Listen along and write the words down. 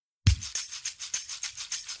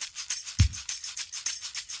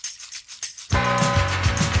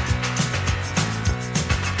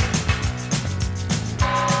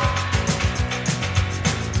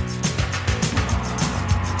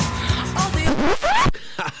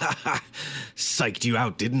psyched you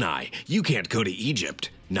out, didn't I? You can't go to Egypt.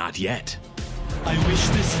 Not yet. I wish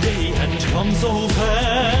this day had come so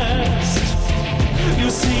fast. You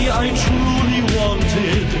see, I truly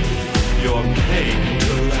wanted your pain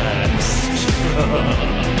to last.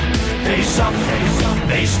 Face up,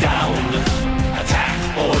 face down,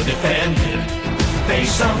 attack or defend.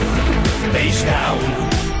 Face up, face down,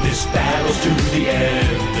 this battle's to the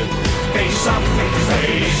end. Face up,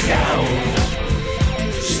 face down,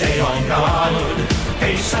 stay on guard.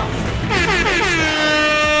 Face up, face down.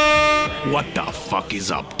 What the fuck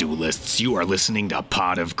is up, duelists? You are listening to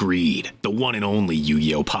Pot of Greed, the one and only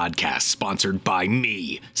Yu-Gi-Oh! Podcast sponsored by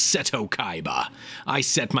me, Seto Kaiba. I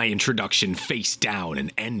set my introduction face down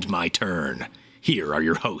and end my turn. Here are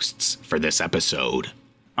your hosts for this episode.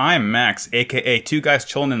 I'm Max, aka two guys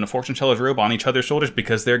chilling in a fortune teller's robe on each other's shoulders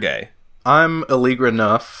because they're gay. I'm Allegra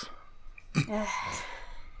Nuff.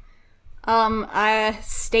 A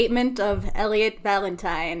statement of Elliot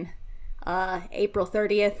Valentine. April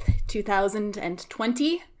 30th,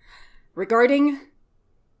 2020, regarding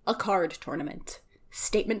a card tournament.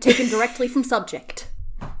 Statement taken directly from subject.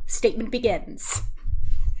 Statement begins.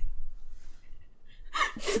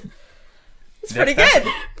 It's pretty good.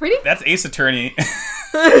 That's Ace Attorney.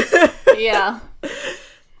 Yeah.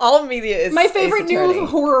 All media is My favorite Ace Attorney. new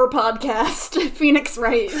horror podcast, Phoenix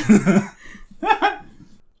Wright.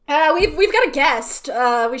 We've got a guest.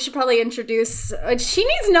 We should probably introduce... she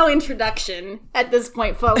needs no introduction at this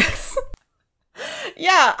point, folks.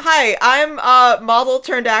 Yeah, hi, I'm model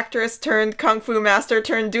turned actress turned kung fu master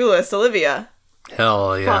turned duelist, Olivia.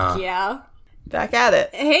 Hell yeah. Fuck yeah. Back at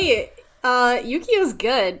it. Hey, Yu-Gi-Oh's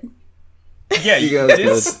good. Yeah, You guys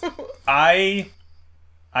this...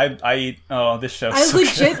 this show's I so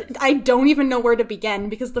legit, good. I don't even know where to begin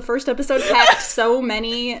because the first episode packed so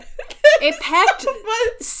many... It packed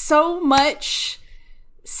so much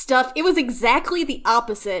stuff. It was exactly the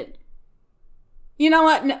opposite. You know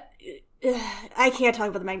what? No, I can't talk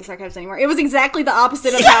about the Magnus Archives anymore. It was exactly the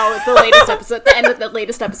opposite of how the end of the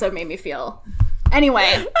latest episode made me feel.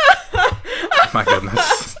 Anyway. My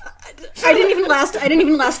goodness. I didn't even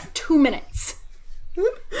last 2 minutes.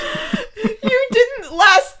 You didn't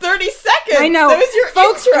last 30 seconds. I know. That was your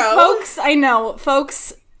intro. Folks, I know.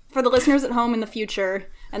 Folks, for the listeners at home in the future,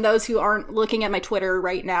 and those who aren't looking at my Twitter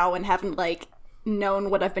right now and haven't, known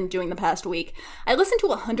what I've been doing the past week, I listened to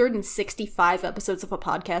 165 episodes of a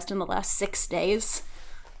podcast in the last 6 days.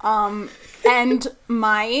 And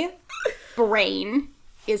my brain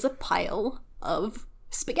is a pile of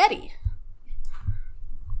spaghetti.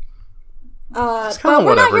 But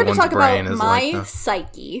we're not here to talk about my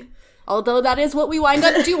psyche, although that is what we wind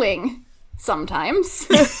up doing sometimes.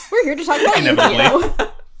 We're here to talk about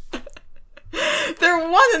Yu-Gi-Oh! They're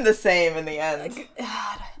one and the same in the end.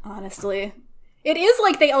 God, honestly. It is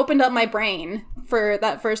like they opened up my brain for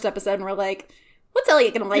that first episode and were like, what's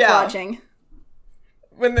Elliot gonna like watching?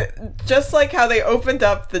 Just like how they opened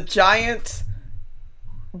up the giant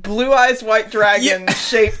blue-eyed white dragon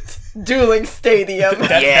shaped dueling stadium.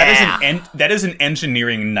 That is an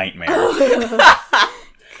engineering nightmare.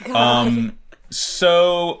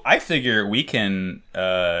 So I figure we can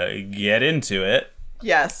get into it.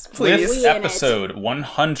 Yes, please. With episode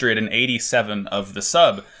 187 of the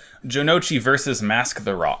sub, Jonochi versus Mask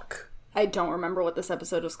the Rock. I don't remember what this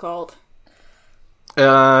episode was called.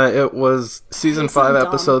 It was season 5,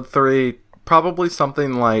 episode 3, probably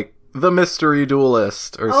something like The Mystery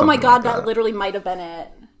Duelist or something. Oh my god, like that literally might have been it.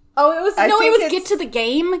 Oh, it was Get to the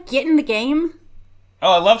Game? Get in the Game?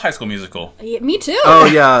 Oh, I love High School Musical. Yeah, me too. Oh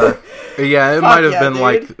yeah. Yeah, it might have been dude.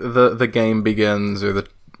 like the game begins or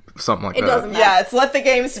something like It that. doesn't matter. Yeah, it's Let the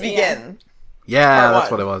Games Begin. Yeah, Part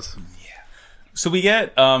that's one. what it was. So we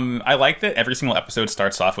get, I like that every single episode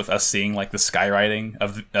starts off with us seeing, the skywriting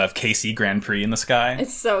of KC Grand Prix in the sky.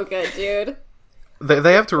 It's so good, dude.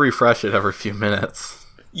 They have to refresh it every few minutes.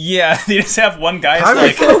 Yeah, they just have one guy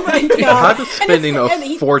Oh my god. I'm spending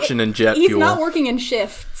a fortune in jet He's fuel. not working in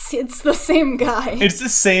shifts. It's the same guy. it's the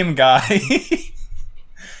same guy.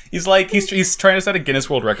 He's trying to set a Guinness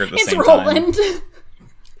World Record at the It's same Roland. time.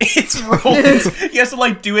 It's Roland. He has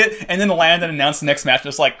to do it and then land and announce the next match,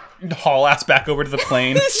 just haul ass back over to the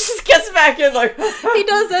plane. Just gets back in He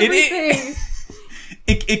does everything.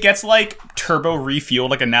 It gets turbo refueled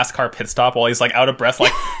like a NASCAR pit stop while he's out of breath.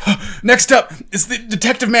 Next up is the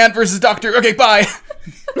Detective Man versus Doctor. Okay, bye.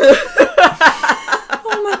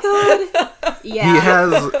 Oh my god.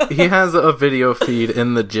 Yeah. He has a video feed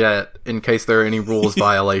in the jet in case there are any rules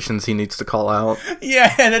violations he needs to call out.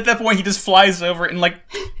 Yeah, and at that point he just flies over and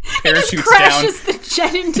parachutes He just crashes down. the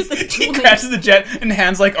jet into the He plane. crashes the jet and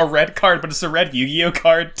hands a red card, but it's a red Yu-Gi-Oh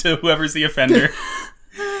card to whoever's the offender.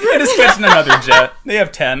 I just catching another jet. They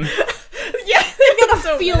have 10. Yeah, They've got a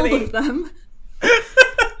so field many. of them.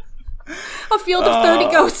 A field of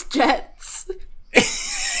 30 ghost jets.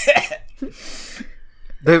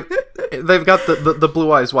 They've got the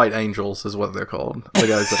Blue Eyes White Angels is what they're called. The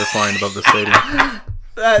guys that are flying above the stadium.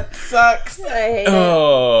 That sucks. I hate it.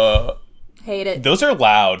 Oh, Hate it. those are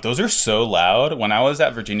loud. Those are so loud. When I was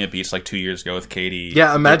at Virginia Beach like 2 years ago with Katie.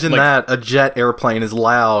 Yeah, imagine like, that. A jet airplane is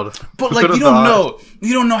loud. But Who like could've you don't thought? know.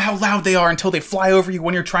 You don't know how loud they are until they fly over you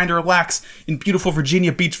when you're trying to relax in beautiful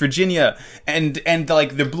Virginia Beach, Virginia. And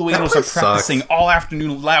like the Blue Angels are place practicing sucks. all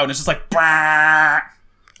afternoon loud. And it's just like bah!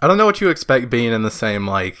 I don't know what you expect being in the same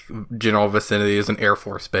like general vicinity as an Air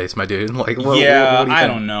Force base, my dude. Like, what do you I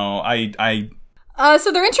think? don't know.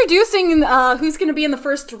 So they're introducing who's going to be in the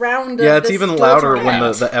first round of Yeah, it's this even dual louder when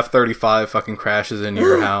tournament. the F-35 fucking crashes into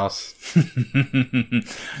your house.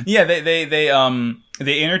 Yeah,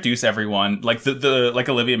 they introduce everyone. Like the like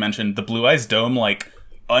Olivia mentioned, the Blue Eyes Dome like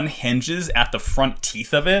unhinges at the front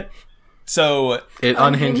teeth of it. So It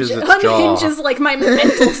unhinges its jaw. Unhinges like my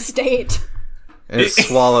mental state. And it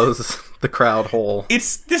swallows the crowd whole.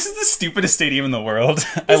 this is the stupidest stadium in the world.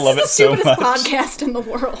 I love it This is the so stupidest much. podcast in the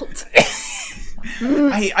world.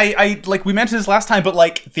 I like we mentioned this last time, but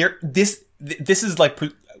like this is like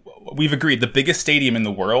we've agreed the biggest stadium in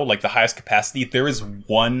the world, like the highest capacity. There is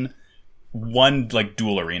one like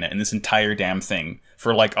dual arena in this entire damn thing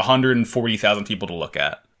for like 140,000 people to look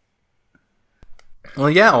at. Well,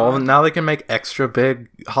 yeah, well, now they can make extra big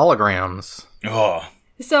holograms. Oh,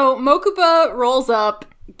 So Mokuba rolls up,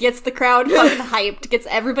 gets the crowd fucking hyped, gets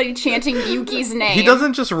everybody chanting Yuki's name. He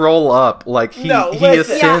doesn't just roll up, like, he No,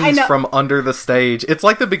 listen. Yeah, I ascends know. from under the stage. It's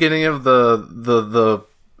like the beginning of the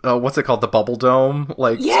what's it called? The Bubble Dome?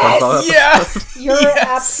 Like, Yes! SpongeBob yeah. You're Yes.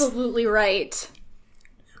 absolutely right.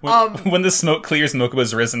 When the smoke clears,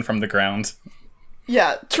 Mokuba's risen from the ground.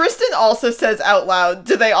 Yeah, Tristan also says out loud,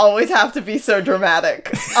 "Do they always have to be so dramatic?"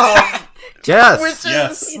 Yes! Which is,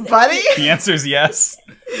 Yes. buddy, The answer is yes.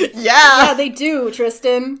 Yeah, yeah, they do,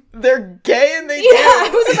 Tristan. they're gay and they Yeah, I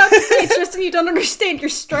was about to say, Tristan, you don't understand. You're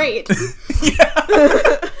straight.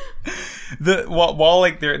 While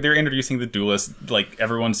like they're introducing the duelists, like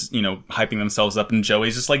everyone's hyping themselves up, and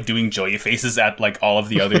Joey's just like doing Joey faces at like all of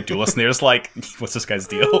the other duelists, and they're just like, "What's this guy's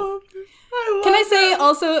deal?" Can I say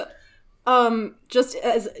also, just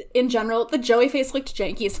as in general, the Joey face looked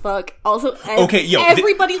janky as fuck. Also, Okay, yo,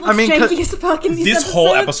 everybody looks I mean, janky as fuck in these This episodes.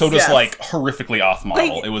 whole episode was Yes. like horrifically off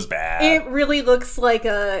model. Like, It was bad. It really looks like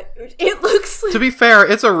a. It looks. To be fair,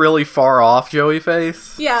 it's a really far off Joey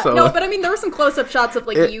face. Yeah, so- no, but I mean, there were some close-up shots of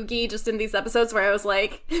like It- Yugi just in these episodes where I was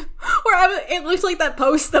like, it looked like that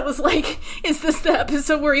post that was like, "Is this the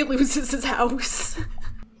episode where he loses his house?"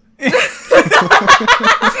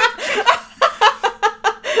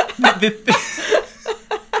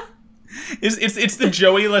 It's the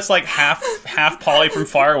Joey that's like half poly from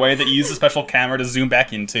far away that you use a special camera to zoom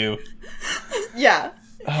back into. yeah,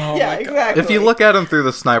 Oh yeah, my God. exactly. If you look at him through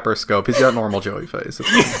the sniper scope, he's got normal Joey face.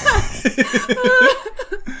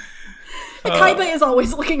 Kaiba is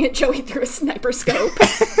always looking at Joey through a sniper scope.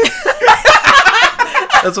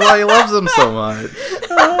 That's why he loves him so much.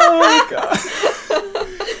 Oh my God.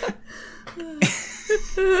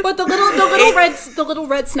 But the little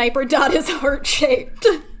red sniper dot is heart shaped.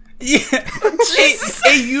 Yeah.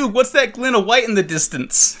 Hey, you! What's that glint of white in the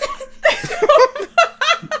distance?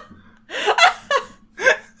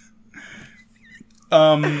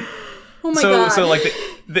 Oh my god! So like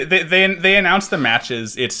they announced the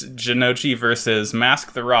matches. It's Jinochi versus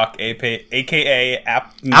Mask the Rock, aka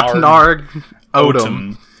Apnarg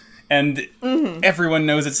Odom. And everyone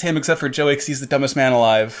knows it's him except for Joey because he's the dumbest man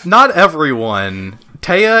alive. Not everyone.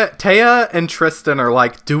 Taya and Tristan are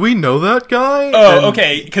like, do we know that guy? Oh, And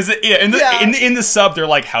okay. Because in the sub, they're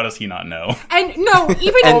like, how does he not know? And no,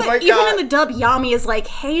 even my even God. in the dub, Yami is like,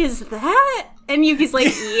 "Hey, is that?" And Yuki's like,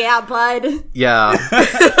 "Yeah, bud." Yeah.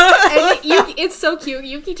 And Yuki, it's so cute.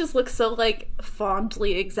 Yuki just looks so like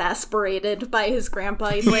fondly exasperated by his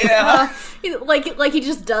grandpa. He's like, Yeah. like he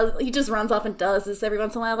just runs off and does this every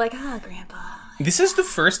once in a while, like, grandpa. This is the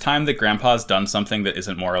first time that Grandpa's done something that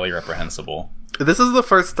isn't morally reprehensible. This is the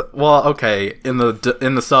first. Well, okay, in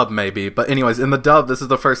the sub maybe, but anyways, in the dub, this is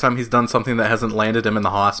the first time he's done something that hasn't landed him in the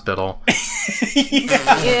hospital.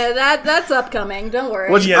 Yeah, that's upcoming. Don't worry.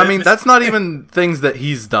 Which Yeah, I mean, this- that's not even things that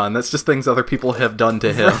he's done. That's just things other people have done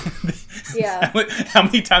to him. Yeah. How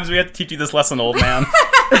many times do we have to teach you this lesson, old man?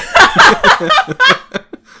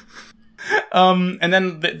 And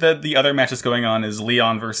then the other match that's going on is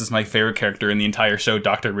Leon versus my favorite character in the entire show,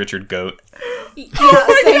 Dr. Richard Goat. Yeah, Oh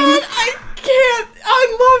my same. god, I can't.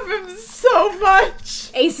 I love him so much.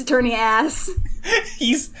 Ace Attorney ass.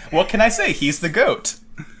 What can I say? He's the GOAT.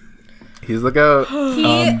 He's the GOAT.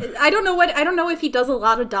 I don't know if he does a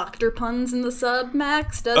lot of doctor puns in the sub,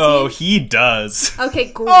 Max, does Oh, he? he does.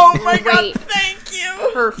 Okay, great. Oh my god, thank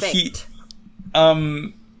you! Perfect.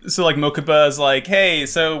 So like Mokuba is like, hey,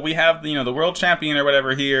 so we have the world champion or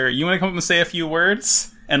whatever here. You want to come up and say a few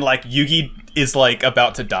words? And like Yugi is like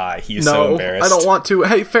about to die. He is so No, embarrassed. I don't want to.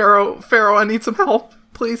 Hey, Pharaoh, I need some help.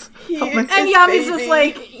 Please help me. And Yami's just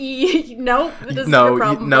like, no, this is your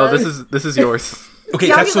problem. No, bud." this is yours. Okay,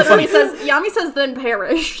 Yami that's so funny. Yami says, then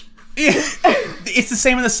perish. It's the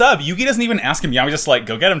same in the sub. Yugi doesn't even ask him. Yami's just like,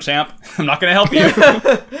 go get him, champ. I'm not gonna help you.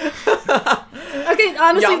 Okay,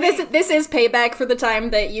 honestly, Yami. this is payback for the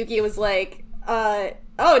time that Yugi was like, oh,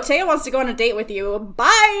 Taya wants to go on a date with you.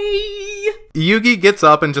 Bye! Yugi gets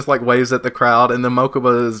up and just like waves at the crowd, and then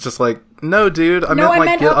Mokuba is just like, "No, dude, I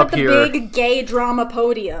meant get up up at the here." big gay drama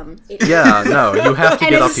podium. Yeah, no, you have to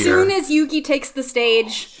And get as up here. soon as Yugi takes the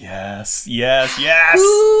stage, Yes.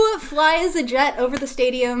 Who flies a jet over the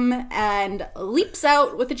stadium and leaps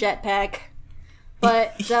out with a jetpack.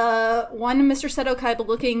 But the one Mr. Seto Kaiba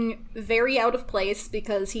looking very out of place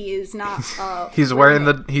because he is not. He's still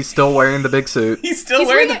wearing the big suit. He's still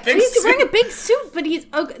wearing the big he's suit. wearing a big suit, but he's.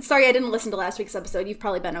 Oh, sorry, I didn't listen to last week's episode. You've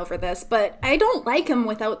probably been over this, but I don't like him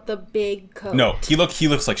without the big coat. No, he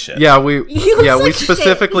looks like shit. Yeah, we He looks we like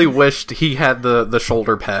specifically wished he had the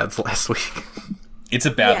shoulder pads last week. It's a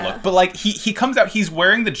bad Yeah. look. But like he comes out, he's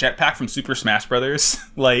wearing the jetpack from Super Smash Brothers.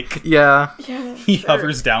 Like Yeah. he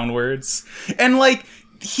hovers downwards. And like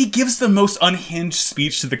he gives the most unhinged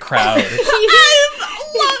speech to the crowd. I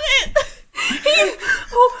love it.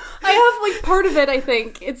 I have like part of it. I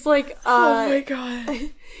think it's like. Oh my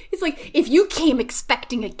god. It's like, if you came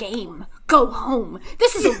expecting a game, go home.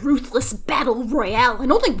 This is a ruthless battle royale,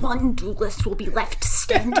 and only one duelist will be left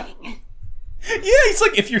standing. Yeah, he's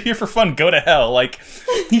like, if you're here for fun, go to hell. Like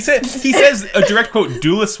he says a direct quote,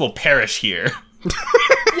 duelists will perish here.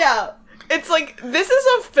 Yeah. It's like, this is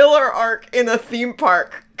a filler arc in a theme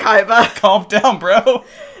park, Kaiba. Calm down, bro.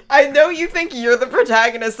 I know you think you're the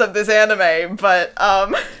protagonist of this anime, but,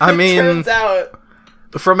 I mean- turns out...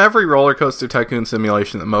 From every roller coaster tycoon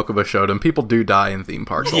simulation that Mokuba showed him, people do die in theme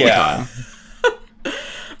parks all the Yeah.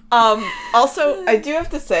 time. Also, I do have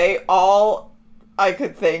to say, all I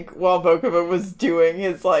could think while Mokuba was doing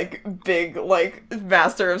his, like, big, like,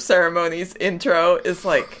 Master of Ceremonies intro is,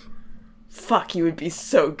 like, fuck, you would be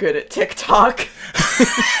so good at TikTok.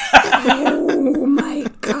 Oh my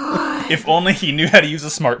god. If only he knew how to use a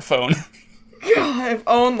smartphone. God, if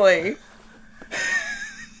only.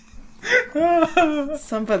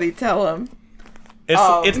 Somebody tell him. It's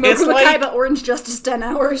Mokuba like Kaiba Orange Justice 10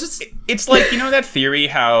 hours. it's like, you know that theory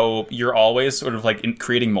how you're always sort of like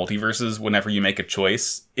creating multiverses whenever you make a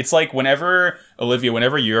choice? It's like whenever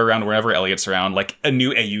you're around, whenever Elliot's around, like a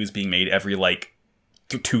new AU is being made every like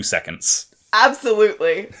 2 seconds.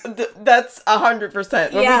 Absolutely. That's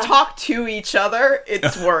 100%. When Yeah. we talk to each other,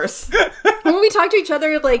 it's worse. When we talk to each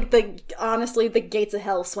other, like, honestly, the gates of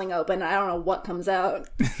hell swing open. I don't know what comes out.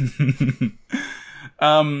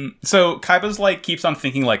 So Kaiba's like keeps on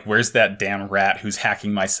thinking like, where's that damn rat who's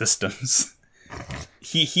hacking my systems?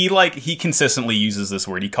 He consistently uses this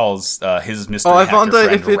word. He calls his Mr. Oh, I Hacker wonder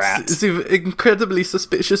friend if it's rat. the incredibly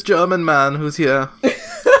suspicious German man who's here.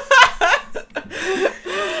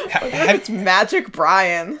 It's Magic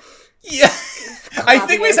Brian. Yeah. I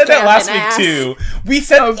think we said that last week too. We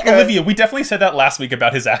said, good. Olivia, we definitely said that last week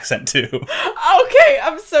about his accent too. Okay,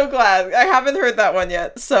 I'm so glad. I haven't heard that one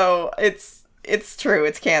yet, so it's true.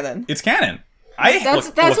 It's canon. It's canon.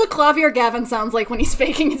 That's what Clavier Gavin sounds like when he's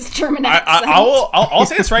faking his German accent. I'll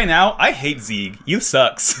say this right now. I hate Zieg. You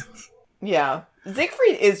sucks. Yeah.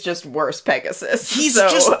 Siegfried is just worse Pegasus.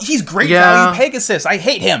 He's great Yeah. value Pegasus. I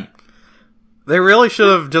hate him. They really should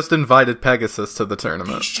have just invited Pegasus to the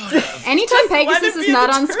tournament. Anytime let Pegasus it is be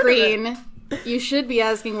not the on tournament. screen, you should be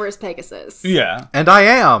asking, where's Pegasus? Yeah. And I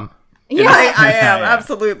am. Yeah. I am, Yeah.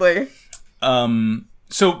 absolutely.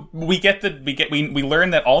 So we learn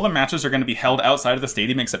that all the matches are going to be held outside of the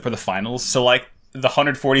stadium except for the finals. So like the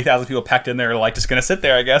 140,000 people packed in there are like just going to sit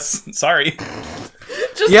there, I guess. Sorry.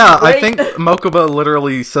 Just Yeah, I wait. think Mokuba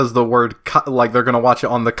literally says the word, like they're gonna watch it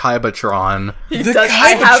on the Kaibatron. He The does- I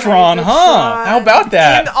have Kaibatron, huh? How about in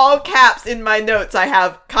that? all caps in my notes, I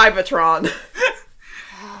have Kaibatron.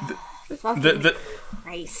 Fucking The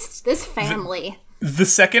Christ. This family. the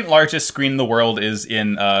second largest screen in the world is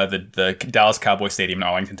in the Dallas Cowboy Stadium in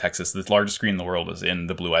Arlington, Texas. The largest screen in the world is in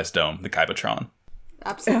the Blue Ice Dome, the Kaibatron.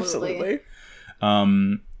 Absolutely.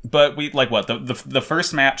 Absolutely. But we like what the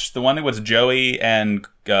first match, the one that was Joey and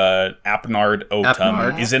Apnard Otum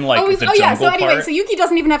Apnard. is in like the jungle yeah. So anyway, part. so Yuki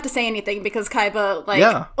doesn't even have to say anything because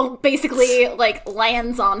Kaiba basically like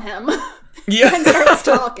lands on him Yeah. and starts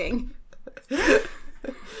talking.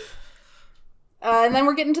 And then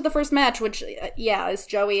we're getting to the first match, which is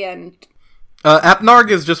Joey and Apnarg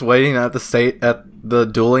is just waiting at the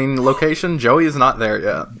dueling location. Joey is not there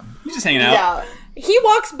yet. He's just hanging out. Yeah. he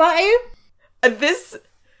walks by. This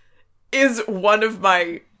is one of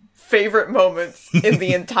my favorite moments in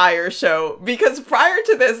the entire show, because prior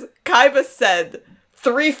to this, Kaiba said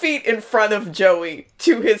 3 feet in front of Joey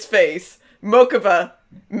to his face, Mokuba,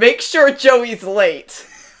 make sure Joey's late.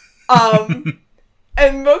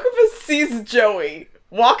 And Mokuba sees Joey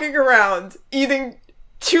walking around eating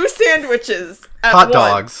 2 sandwiches at Hot once.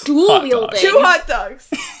 dogs. Dual Hot wielding. dog. 2 hot dogs.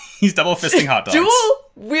 He's double fisting hot dogs. Dual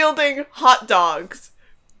wielding hot dogs.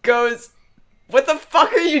 Goes, what the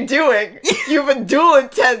fuck are you doing? You've been dueling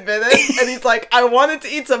 10 minutes. And he's like, I wanted to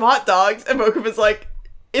eat some hot dogs. And Mokuba's like,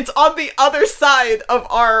 it's on the other side of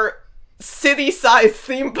our city-sized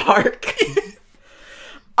theme park.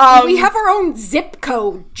 We have our own zip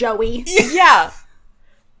code, Joey. Yeah.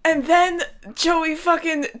 And then Joey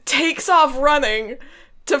fucking takes off running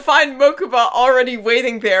to find Mokuba already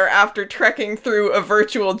waiting there after trekking through a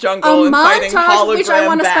virtual jungle and fighting hologram which I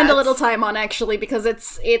want to spend a bats. little time on actually, because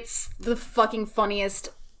it's the fucking funniest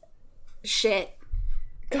shit.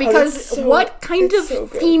 Because it's so- what kind it's of so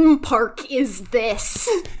good. theme park is this?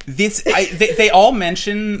 They all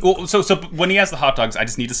mention. Well, so when he has the hot dogs, I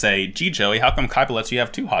just need to say, "Gee, Joey, how come Kaiba lets you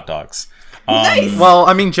have 2 hot dogs?" Well,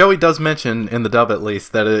 I mean, Joey does mention in the dub at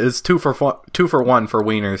least that it is 2 for 1 for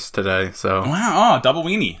wieners today. So Wow, double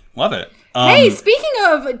weenie, love it. Hey, speaking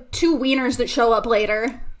of 2 wieners that show up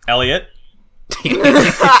later, Elliot,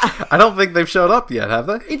 I don't think they've showed up yet, have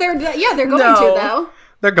they? they're going No. to though.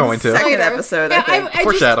 They're going to. Second episode, I think.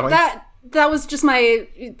 Foreshadowing. That was just my.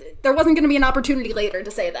 There wasn't going to be an opportunity later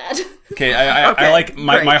to say that. okay, I Okay, like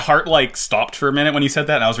my great. heart like stopped for a minute when you said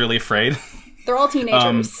that, and I was really afraid. They're all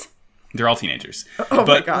teenagers. They're all teenagers. Oh but,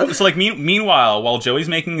 my god. So like meanwhile, while Joey's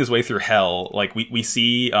making his way through hell, like we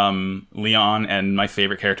see Leon and my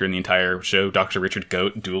favorite character in the entire show, Dr. Richard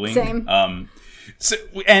Goat, dueling. Same. So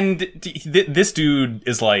and this dude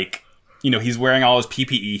is like, you know, he's wearing all his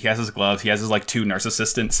PPE. He has his gloves. He has his like 2 nurse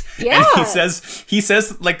assistants. Yeah. And he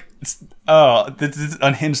says like, oh, this is an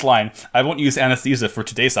unhinged line. I won't use anesthesia for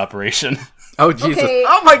today's operation. Oh Jesus! Okay.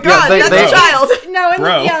 Oh my god, they- that's they- a child!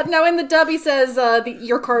 No, in the dub he says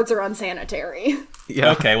your cards are unsanitary.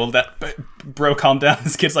 Yeah. Okay, well bro, calm down.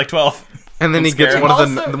 This kid's like 12. And then I'm he gets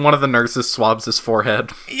scared. one of the nurses swabs his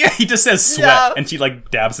forehead. Yeah, he just says sweat, Yeah. and she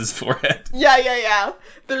like dabs his forehead. Yeah.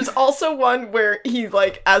 There's also one where he,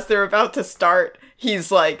 like, as they're about to start,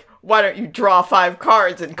 he's like, why don't you draw 5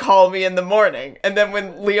 cards and call me in the morning? And then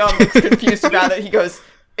when Leon gets confused about it, he goes,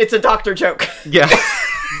 it's a doctor joke. Yeah.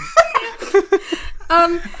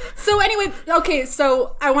 So anyway, okay,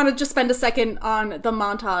 so I want to just spend a second on the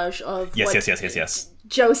montage of Yes, what yes.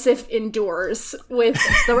 Joseph endures with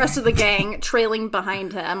the rest of the gang trailing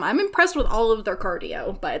behind him. I'm impressed with all of their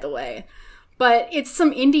cardio, by the way. But it's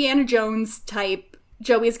some Indiana Jones type.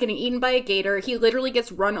 Joey's getting eaten by a gator. He literally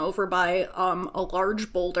gets run over by a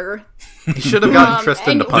large boulder. He should have gotten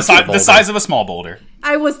Tristan to and- punch The size of a small boulder.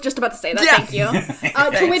 I was just about to say that, Yeah.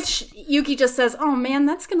 thank you. To which Yuki just says, oh man,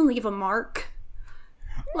 that's gonna leave a mark.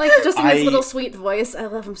 Like, just in his little sweet voice. I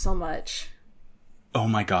love him so much. Oh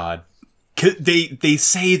my god. They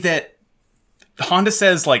say that Honda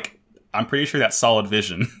says like, I'm pretty sure that's solid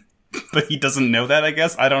vision. But he doesn't know that, I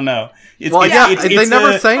guess. I don't know. They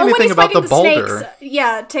never say When anything he's about fighting the boulder. snakes,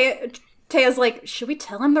 yeah, Taya's like, should we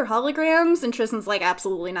tell him they're holograms? And Tristan's like,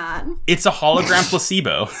 absolutely not. It's a hologram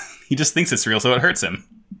placebo. He just thinks it's real, so it hurts him.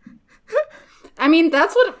 I mean, that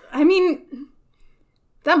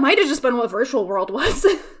might have just been what Virtual World was.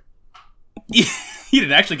 He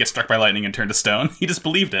didn't actually get struck by lightning and turn to stone. He just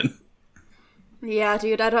believed it. Yeah,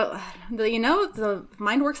 dude, the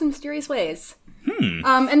mind works in mysterious ways.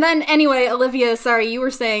 And then, anyway, Olivia, sorry, you were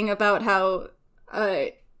saying about how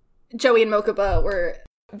Joey and Mokuba were...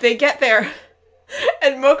 They get there,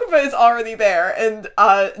 and Mokuba is already there, and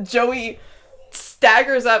Joey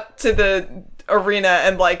staggers up to the arena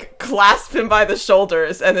and, like, clasps him by the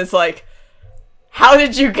shoulders, and is like, how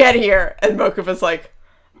did you get here? And Mokuba's like,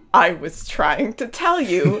 I was trying to tell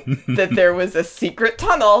you that there was a secret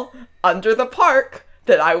tunnel under the park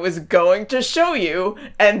that I was going to show you,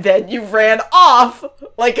 and then you ran off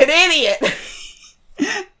like an idiot.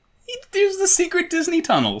 There's the secret Disney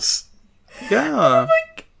tunnels. Yeah.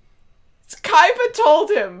 Kaiba told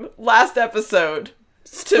him last episode,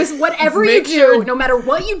 Because whatever you make do, sure- no matter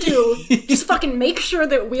what you do, just fucking make sure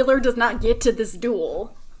that Wheeler does not get to this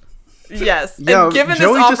duel. Yes. Yeah, and given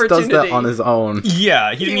Joey this just does opportunity, that on his own.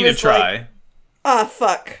 Yeah, he didn't need to was try.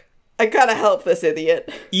 fuck. I gotta help this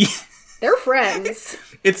idiot. They're friends.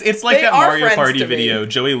 It's like They that are Mario friends Party to me. video.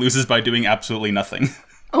 Joey loses by doing absolutely nothing.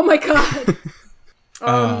 Oh my god.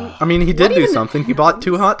 I mean, he did do even something. He bought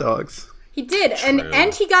 2 hot dogs. He did,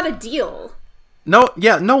 and he got a deal. No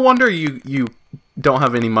wonder you don't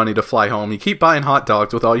have any money to fly home. You keep buying hot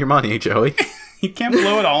dogs with all your money, Joey. You can't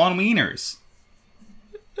blow it all on wieners.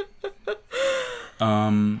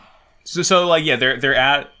 So like, yeah, they're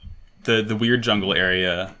at the weird jungle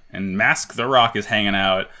area, and Mask the Rock is hanging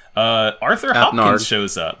out. Arthur Hopkins Nard.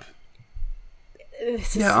 shows up.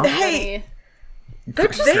 Yeah. Hey, They're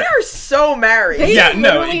just, they are so married. they Yeah,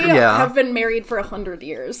 no, literally yeah. have been married for 100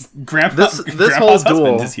 years. Grandpa's This whole husband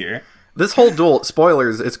duel- is here. This whole duel,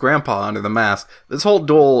 spoilers, it's Grandpa under the mask. This whole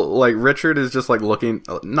duel, like, Richard is just, like, looking...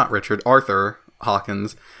 not Richard, Arthur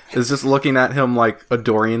Hawkins is just looking at him, like,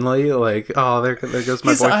 adoringly, like, oh, there goes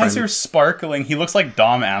my His boyfriend. eyes are sparkling. He looks like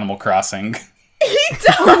Dom Animal Crossing.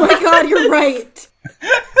 Oh my god, you're right.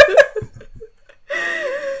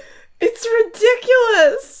 It's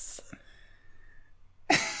ridiculous.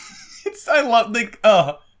 I love, like,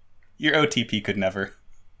 your OTP could never.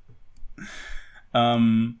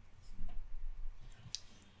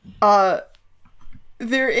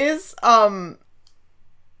 There is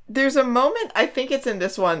there's a moment, I think it's in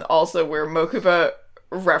this one also, where Mokuba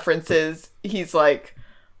references, he's like,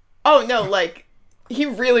 oh no, like, he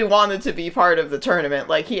really wanted to be part of the tournament,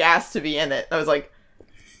 like, he asked to be in it. I was like,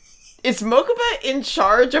 is Mokuba in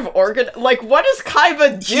charge of like, what does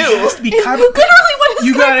Kaiba do? He has to be Kaiba. Literally, what does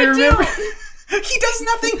You gotta Kaiba do? remember. He does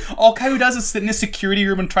nothing. All Kaiba does is sit in a security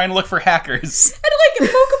room and trying to look for hackers. And like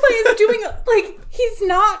Mokuba is doing, like, he's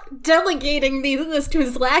not delegating this to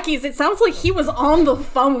his lackeys. It sounds like he was on the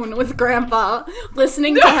phone with Grandpa,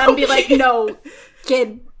 listening to him be like, "No,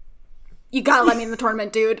 kid, you gotta let me in the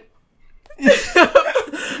tournament, dude." Please, But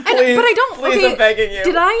I don't. please, Okay, I'm begging you.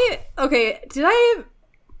 Did I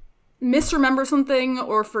misremember something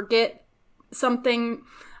or forget something?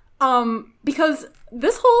 Because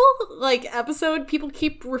this whole like episode, people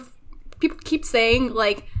keep saying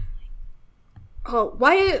like, oh,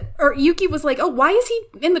 why? Or Yuki was like, oh, why is he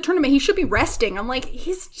in the tournament? He should be resting. I'm like,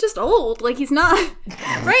 he's just old. Like, he's not,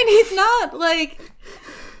 right? He's not like,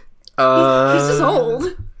 he's just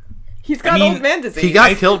old. He's got old man disease. He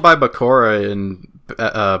got killed by Bakura in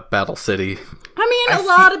Battle City. I mean, a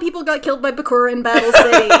lot of people got killed by Bakura in Battle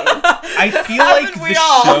City. I feel like Haven't we the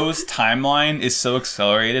all? show's timeline is so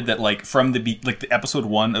accelerated that like from the episode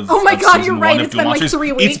 1 of Oh my of God, season you're 1 right, of it's Duel been, like, Monsters, 3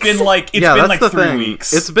 It's weeks. been like That's the 3 thing.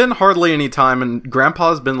 weeks. It's been hardly any time, and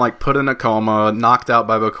Grandpa's been like put in a coma, knocked out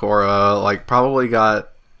by Bakura. Like probably got.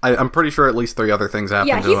 I'm pretty sure at least 3 other things happened.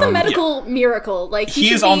 Yeah, to he's him. a medical miracle. Like he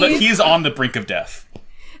should is on be- the brink of death.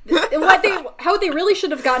 How they really should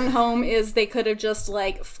have gotten home is they could have just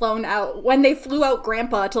like flown out when they flew out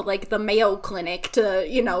Grandpa to like the Mayo Clinic to,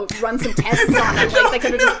 you know, run some tests on him. Like they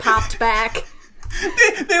could have just popped back.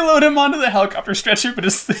 They load him onto the helicopter stretcher, but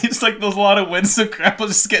it's like there's a lot of wind, so Grandpa's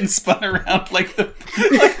just getting spun around like the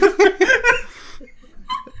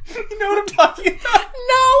you know what I'm talking about?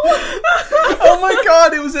 No. Oh my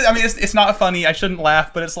god, it was. I mean, it's not funny. I shouldn't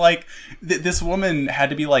laugh, but it's like this woman had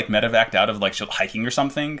to be like medevaced out of like she's hiking or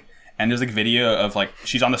something, and there's like video of like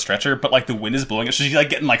she's on the stretcher, but like the wind is blowing it, so she's like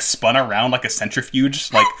getting like spun around like a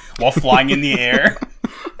centrifuge, like while flying in the air.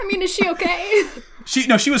 I mean, is she okay? She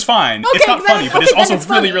was fine. It's not then- funny, but it's then also it's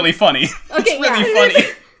really, funny. really funny. Okay, It's really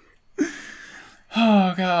funny.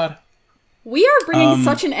 Oh god. We are bringing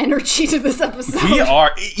such an energy to this episode. We are.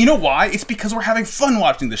 You know why? It's because we're having fun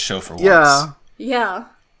watching this show for once. Yeah. Yeah.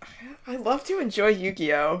 I love to enjoy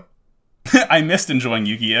Yu-Gi-Oh! I missed enjoying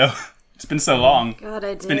Yu-Gi-Oh! It's been so long. God, I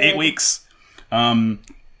did. It's been 8 weeks. I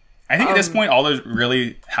think at this point, all that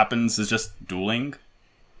really happens is just dueling.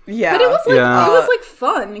 Yeah. But it was like Yeah. it was like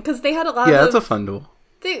fun because they had a lot Yeah, of. it's a fun duel.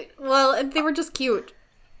 They were just cute.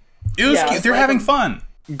 It was Yeah, cute. it's They're like having fun.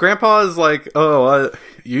 Grandpa is like, oh,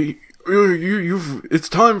 you've. It's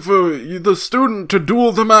time for the student to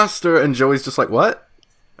duel the master, and Joey's just like, what?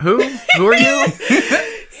 Who are you?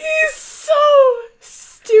 He's so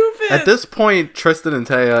stupid. At this point, Tristan and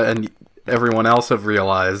Taya and everyone else have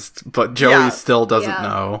realized, but Joey Yeah. still doesn't Yeah.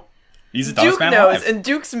 know. He's a dog's Duke man knows, alive. and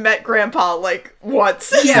Duke's met Grandpa like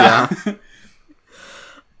once. Yeah.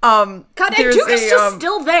 Um. God, and there's Duke is a, just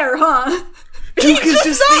still there, huh? Duke is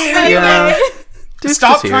just there. Yeah. Duke's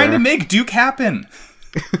Stop just trying here. to make Duke happen.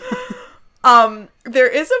 There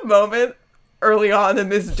is a moment early on in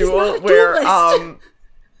this duel not a where duelist.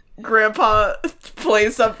 Grandpa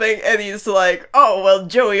plays something and he's like, "Oh well,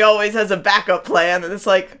 Joey always has a backup plan," and it's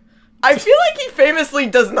like, I feel like he famously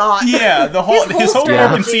does not. Yeah, his whole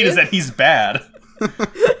strategy. conceit is that he's bad.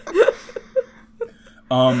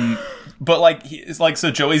 But like it's like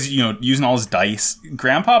so Joey's using all his dice.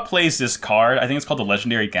 Grandpa plays this card. I think it's called the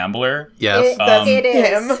Legendary Gambler. Yes. It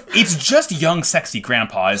is. him. It's just young, sexy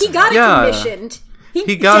grandpa. He Isn't got it? it Yeah. commissioned.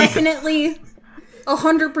 He got it. definitely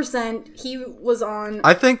 100%. He was on.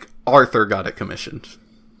 I think Arthur got it commissioned.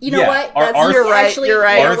 You know Yeah, what? Arthur- You're right, Actually, you're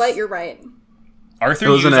right. You know what? You're right. Arthur It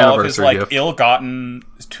was used an all of his anniversary like gift. ill-gotten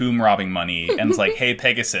tomb robbing money and is like, "Hey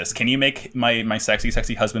Pegasus, can you make my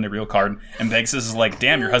sexy husband a real card?" And Pegasus is like,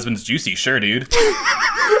 "Damn, your husband's juicy, sure, dude."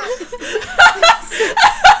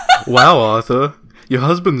 Wow, Arthur. Your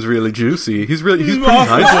husband's really juicy. He's pretty nice.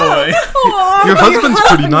 boy. Oh, Your husband's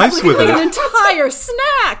pretty nice with like an it. entire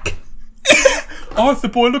snack. Arthur,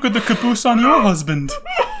 boy, look at the caboose on your husband.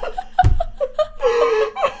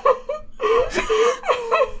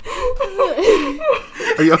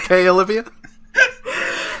 Are you okay, Olivia?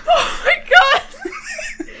 Oh my god.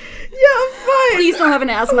 Yeah, I'm fine. Please don't have an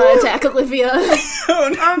asthma attack, Olivia.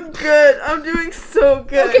 I'm good. I'm doing so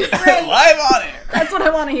good. Great. Live on air. That's what I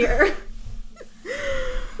want to hear.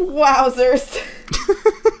 Wowzers.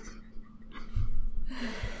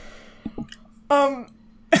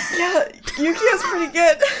 Yeah, Yukio's pretty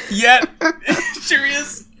good. Yet, sure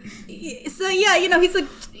is. So yeah, he's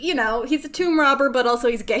a tomb robber, but also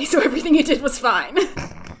he's gay, so everything he did was fine.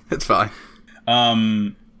 It's fine.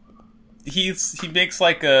 He makes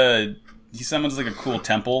like he summons like a cool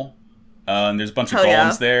temple, and there's a bunch of Hell yeah.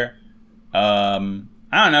 golems there.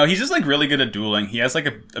 I don't know. He's just like really good at dueling. He has like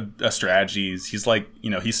a strategies. He's like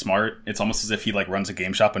he's smart. It's almost as if he like runs a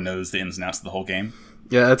game shop and knows the ins and outs of the whole game.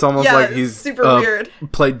 Yeah, it's almost Yeah, like it's he's super weird.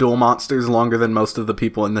 played Duel Monsters longer than most of the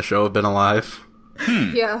people in the show have been alive.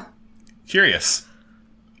 Yeah. Curious.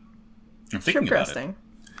 I'm thinking about it. Interesting.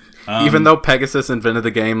 Even though Pegasus invented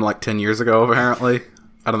the game like 10 years ago, apparently.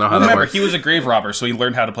 I don't know how that Remember, works. he was a grave robber, so he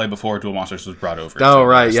learned how to play before Duel Monsters was brought over. Oh, to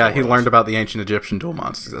right, the yeah, rest of he the learned world. about the ancient Egyptian Duel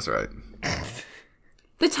Monsters, that's right.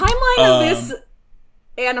 The timeline of this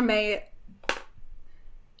anime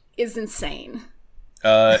is insane.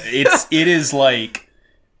 It is like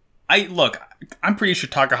I'm pretty sure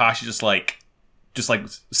Takahashi just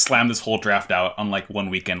slammed this whole draft out on like one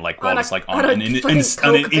weekend, like while it's like on an fucking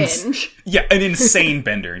Coke binge. an insane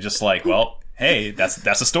bender. Just like, well, hey, that's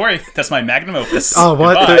a story. That's my magnum opus. Oh,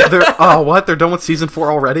 what? Goodbye. They're done with season 4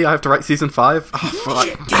 already? I have to write season 5? Oh,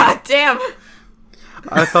 fuck. God damn.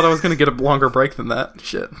 I thought I was going to get a longer break than that.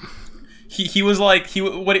 Shit. He was like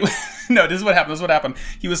no, this is what happened.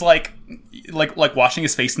 He was like washing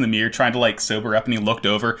his face in the mirror, trying to like sober up, and he looked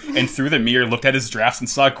over and through the mirror looked at his drafts and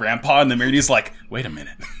saw Grandpa in the mirror, and he's like, wait a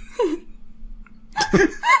minute.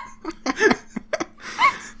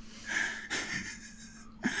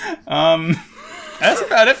 That's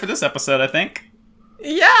about it for this episode, I think.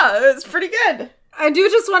 Yeah, it's pretty good. I do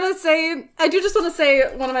just want to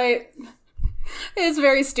say one of my. It's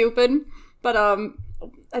very stupid, but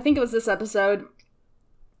I think it was this episode.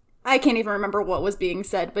 I can't even remember what was being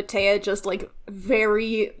said, but Taya just like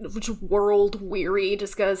very world weary,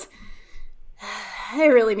 just goes, "I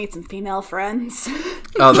really need some female friends."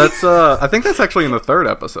 Oh, that's, I think that's actually in the 3rd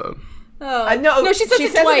episode. No, she says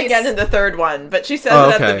it says twice. it again in the 3rd one, but she says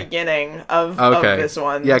it at the beginning of this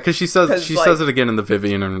one. Yeah, because she says like- it again in the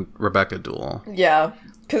Vivian and Rebecca duel. Yeah,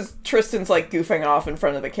 because Tristan's like goofing off in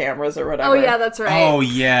front of the cameras or whatever. Oh yeah, that's right. Oh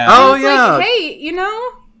yeah. Oh, It's yeah. like, hey,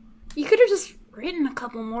 you could have just written a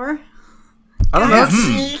couple more. I don't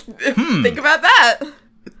know. Think about that.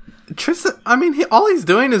 Tristan, I mean, all he's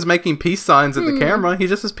doing is making peace signs at the camera. He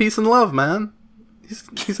just is peace and love, man.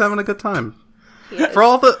 He's having a good time. For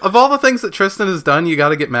all the things that Tristan has done, you got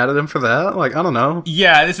to get mad at him for that. Like, I don't know.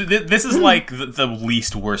 Yeah, this is like the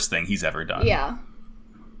least worst thing he's ever done. Yeah.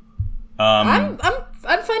 I'm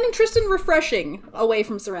finding Tristan refreshing away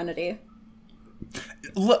from Serenity.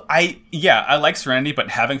 Look, I like Serenity, but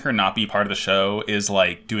having her not be part of the show is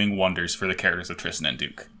like doing wonders for the characters of Tristan and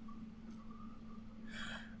Duke.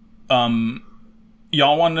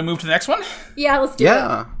 Y'all want to move to the next one? Yeah, let's do it.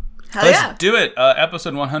 Yeah. Hell Let's yeah. do it.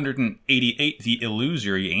 Episode 188, The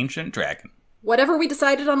Illusory Ancient Dragon. Whatever we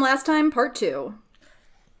decided on last time, part 2.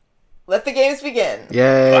 Let the games begin.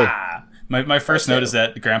 Yay. Ah. My first note is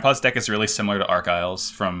that Grandpa's deck is really similar to Argyle's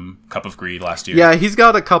from Cup of Greed last year. Yeah, he's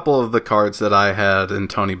got a couple of the cards that I had in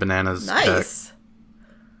Tony Banana's deck. Nice.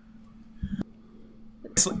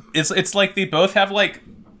 It's like they both have like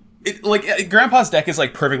Grandpa's deck is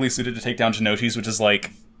like perfectly suited to take down Jinochi's, which is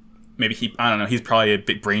like maybe I don't know, he's probably a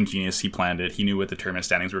big brain genius. He planned it. He knew what the tournament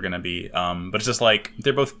standings were going to be. But it's just like,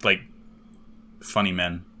 they're both like funny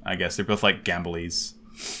men, I guess. They're both like gamblies.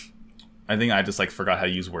 I think I just like forgot how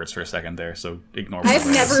to use words for a second there, so ignore what I've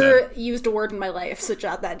I never said. used a word in my life, so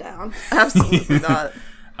jot that down. Absolutely not.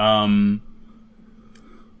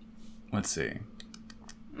 Let's see.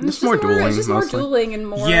 Just more dueling, It's just more mostly. dueling and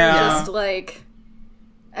more Yeah. just like...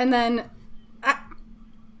 And then...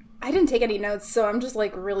 I didn't take any notes, so I'm just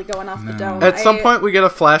like really going off the dome. At some point, we get a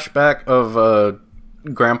flashback of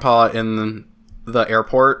Grandpa in the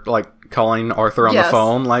airport, like calling Arthur on the Yes.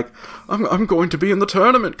 phone, like, I'm going to be in the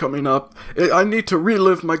tournament coming up. I need to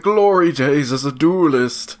relive my glory days as a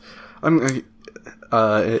duelist.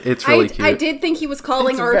 It's really cute. I did think he was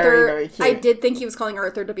calling It's Arthur. very, very cute. I did think he was calling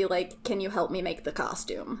Arthur to be like, "Can you help me make the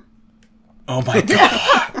costume?" Oh my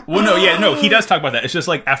god. Well, no, he does talk about that. It's just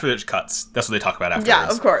like after it cuts. That's what they talk about afterwards. Yeah,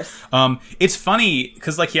 of course. It's funny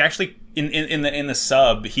because like he actually in the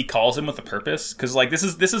sub he calls him with a purpose, because like this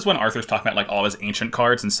is when Arthur's talking about like all his ancient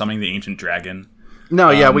cards and summoning the ancient dragon. No,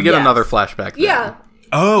 we get yes. another flashback. Then. Yeah.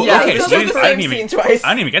 Oh, Yeah, okay. it's So like the I same didn't even scene twice. I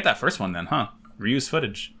didn't even get that first one then, huh? Reused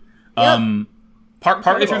footage. Yep.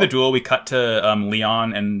 Partway through the duel, we cut to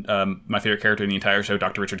Leon and my favorite character in the entire show,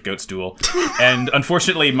 Dr. Richard Goat's duel. And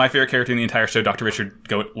unfortunately, my favorite character in the entire show, Dr. Richard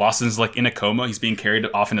Goat, Lawson's like in a coma. He's being carried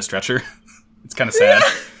off in a stretcher. It's kind of sad.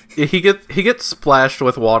 He gets splashed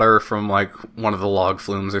with water from like one of the log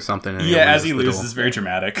flumes or something. And Yeah, as he the loses, duel. it's very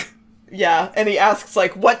dramatic. Yeah, and he asks,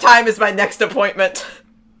 like, what time is my next appointment?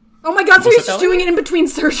 Oh my god! So What's he's that, just Ellie? doing it in between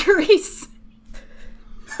surgeries.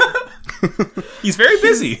 He's very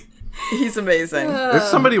busy. He's amazing. There's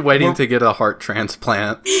somebody waiting to get a heart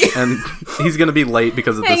transplant, and he's gonna be late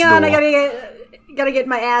because of Hang this on, duel. I gotta get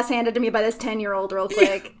my ass handed to me by this 10-year-old real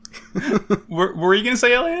quick. What were you gonna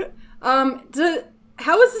say, Elliot?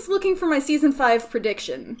 How is this looking for my season 5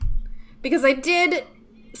 prediction? Because I did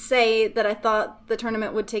say that I thought the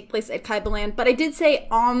tournament would take place at Kaibaland, but I did say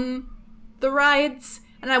on the rides,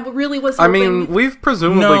 and I really was I hoping... mean, we've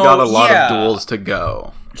presumably No, got a lot yeah. of duels to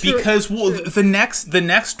go. Because the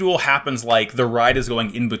next duel happens like the ride is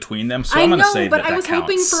going in between them, so I I'm gonna know, say but that I was counts.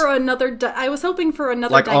 hoping for another. I was hoping for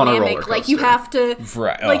another Like on a dynamic. roller Like you coaster. have to,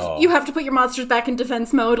 Right, like oh. you have to put your monsters back in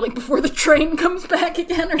defense mode, like before the train comes back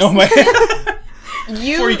again. Or Oh something. my!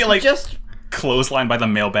 You, you get, like- just Clothesline by the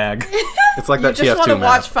mailbag. It's like you that just want to TF2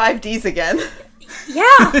 watch map. 5Ds again.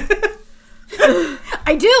 Yeah,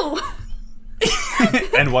 I do.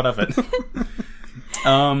 And what of it?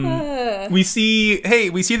 We see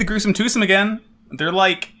the gruesome twosome again. They're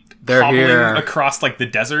like They're hobbling here. across like the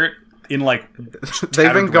desert in like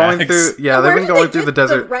They've been going through. Yeah, Where they've been did going they through the get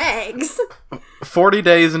desert. rags. 40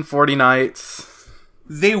 days and 40 nights.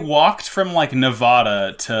 They walked from like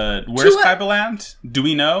Nevada to where's To a- Kaibaland? Do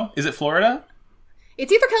we know? Is it Florida?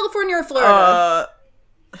 It's either California or Florida.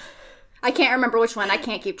 I can't remember which one. I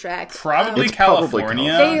can't keep track. Probably It's probably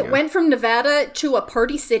California. They went from Nevada to a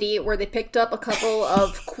party city where they picked up a couple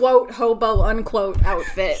of quote hobo unquote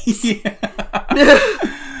outfits. Yeah.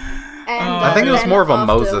 And, I think it was then more of a off to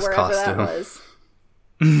Moses wherever that costume. was.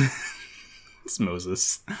 It's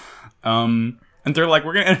Moses. And they're like,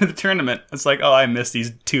 we're gonna enter the tournament. It's like, oh, I miss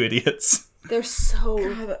these two idiots. They're so.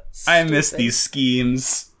 I miss stupid. these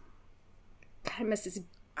schemes. I miss his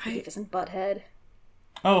Beavis and Butthead.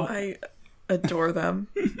 Oh, I adore them.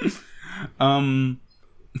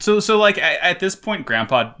 So like at this point,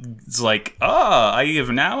 Grandpa is like, I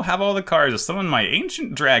now have all the cards to summon my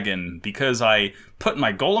ancient dragon because I put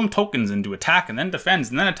my golem tokens into attack and then defense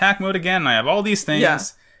and then attack mode again. I have all these things, Yeah.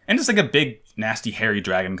 and just like a big nasty hairy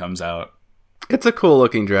dragon comes out. It's a cool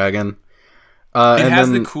looking dragon. It And has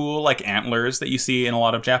then, the cool like antlers that you see in a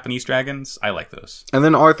lot of Japanese dragons. I like those. and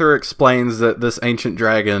then Arthur explains that this ancient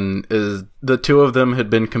dragon is the two of them had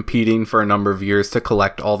been competing for a number of years to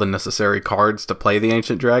collect all the necessary cards to play the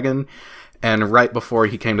ancient dragon. And right before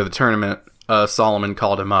he came to the tournament, Solomon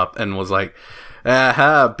called him up and was like,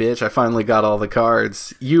 "Aha, bitch! I finally got all the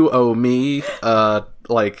cards. You owe me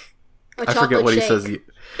like I forget what he says.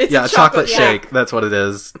 It's Yeah, a a chocolate chocolate shake. That's what it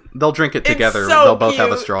is. They'll drink it together. so They'll both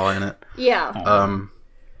have a cute. straw in it. Yeah.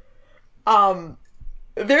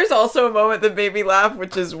 There's also a moment that made me laugh,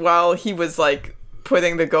 which is while he was like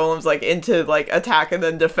putting the golems like into like attack and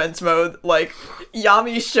then defense mode, like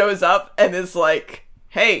Yami shows up and is like,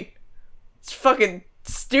 "Hey, it's fucking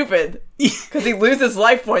stupid," because he loses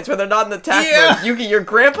life points when they're not in attack mode. Yuki, your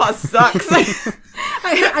grandpa sucks.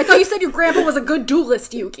 I thought you said your grandpa was a good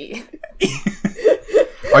dualist, Yuki.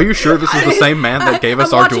 Are you sure this is the same man that gave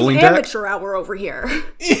us I'm our watching dueling deck? Amateur Hour over here.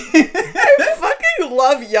 I fucking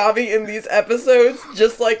love Yami in these episodes,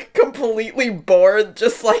 just like completely bored,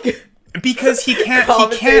 just like Because he can't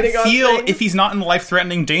Commentating on feel things. if he's not in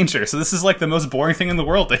life-threatening danger. So this is like the most boring thing in the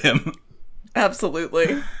world to him.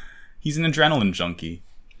 Absolutely. He's an adrenaline junkie.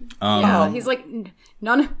 Yeah, he's like,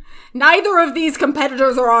 neither of these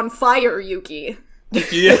competitors are on fire, Yuki.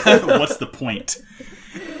 Yeah, what's the point?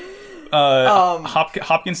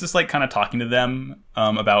 Hopkins is like kind of talking to them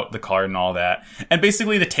about the card and all that. And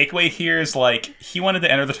basically the takeaway here is like he wanted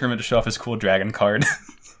to enter the tournament to show off his cool dragon card.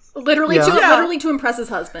 Literally to impress his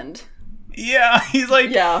husband. Yeah, he's like,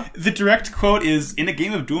 Yeah. The direct quote is, "In a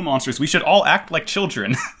game of Duel Monsters, we should all act like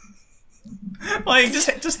children." Like,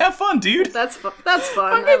 just have fun, dude. That's fun.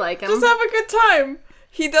 I like him. Just have a good time.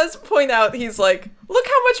 He does point out, he's like, look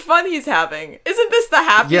how much fun he's having. Isn't this the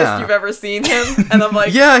happiest Yeah. you've ever seen him? And I'm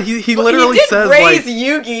like, Yeah, he well, literally he did says raise like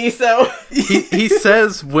Yugi, so he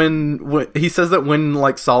says when he says that when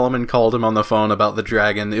like Solomon called him on the phone about the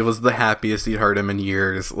dragon, it was the happiest he'd heard him in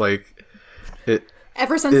years. Like it.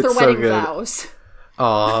 Ever since their it's so wedding good. vows.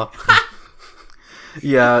 Aw.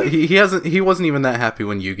 Yeah, he wasn't even that happy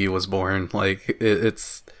when Yugi was born. Like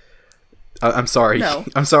it's. I'm sorry. No.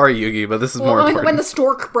 I'm sorry, Yugi, but this is more important. When the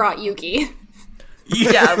stork brought Yuki.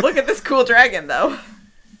 yeah, look at this cool dragon, though.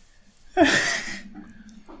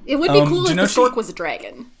 It would be cool if the Jinochi- stork was a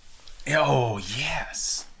dragon. Oh,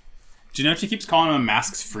 yes. Jinochi keeps calling him a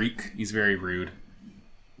masks freak. He's very rude.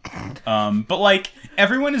 But like,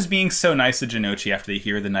 everyone is being so nice to Jinochi after they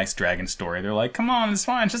hear the nice dragon story. They're like, come on, it's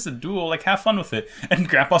fine, it's just a duel, like, have fun with it. And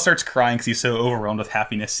Grandpa starts crying because he's so overwhelmed with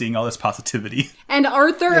happiness seeing all this positivity. And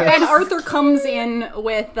Arthur comes in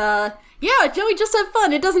with, yeah, Joey, just have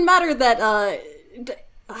fun. It doesn't matter that,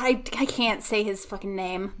 I can't say his fucking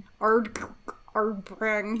name.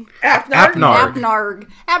 Apnarg. Apnarg.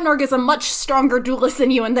 Apnarg is a much stronger duelist than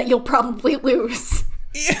you and that you'll probably lose.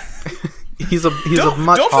 He's a much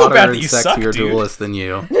don't feel hotter bad and that you suck, sexier dude. duelist than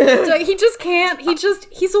you. He just can't,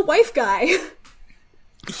 he's a wife guy.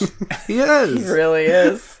 He is. He really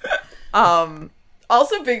is.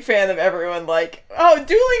 Also big fan of everyone like, oh,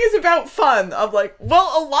 dueling is about fun. I'm like,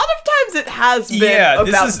 well, a lot of times it has been Yeah, this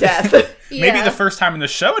about is- death. Maybe Yeah. the first time in the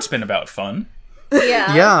show it's been about fun.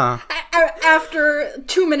 Yeah. Yeah. After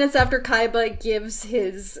 2 minutes after Kaiba gives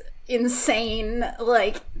his insane,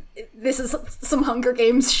 like, this is some Hunger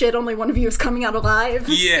Games shit, only one of you is coming out alive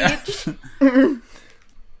Yeah. speech.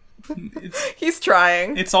 He's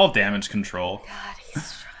trying. It's all damage control.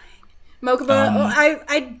 Mokuba,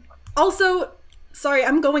 I also, sorry,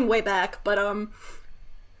 I'm going way back, but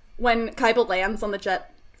when Kaiba lands on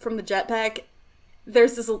from the jetpack,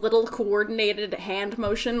 there's this little coordinated hand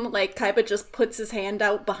motion, like Kaiba just puts his hand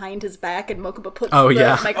out behind his back and Mokuba puts Oh, the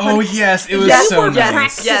yeah. microphone. Oh, yes, it was Yes, so We're yes,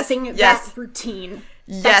 nice. practicing yes. that routine.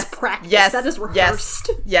 Yes. That's practice. Yes. That is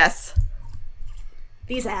rehearsed. Yes.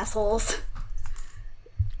 These assholes.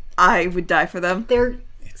 I would die for them. They're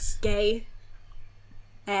gay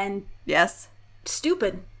and Yes.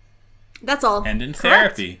 stupid. That's all. And in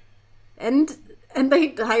Correct. therapy. And they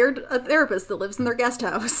hired a therapist that lives in their guest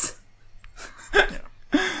house.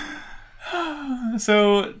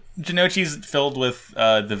 So Jinochi's filled with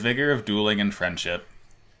the vigor of dueling and friendship.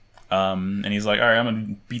 And he's like, alright, I'm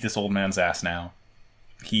gonna beat this old man's ass now.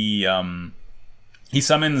 He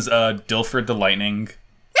summons Dilford the Lightning,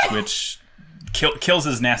 which kills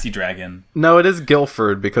his nasty dragon. No, it is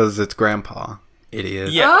Guilford because it's Grandpa.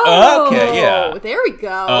 Idiot. Yeah. Oh, Okay, yeah. There we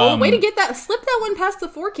go. Way to get that. Slip that one past the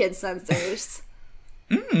 4Kids censors.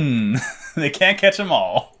 They can't catch them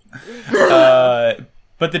all.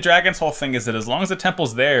 But the dragon's whole thing is that as long as the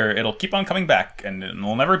temple's there, it'll keep on coming back, and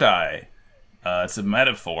it'll never die. It's a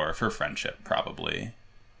metaphor for friendship, probably.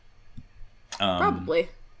 Probably.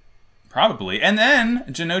 Probably. And then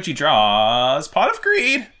Jinochi draws Pot of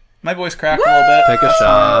Greed. My voice cracked a little bit. Take a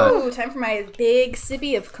shot. Ooh, time for my big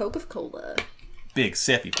sippy of Coca-Cola. Big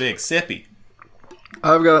sippy, big sippy.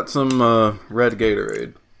 I've got some red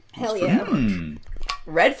Gatorade. Hell yeah.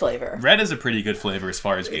 Red flavor. Red is a pretty good flavor as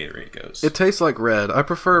far as Gatorade goes. It tastes like red. I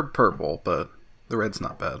prefer purple, but the red's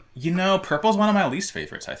not bad. You know, purple's one of my least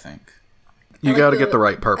favorites, I think. You I like gotta get the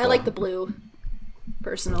right purple. I like the blue,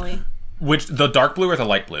 personally. Which, the dark blue or the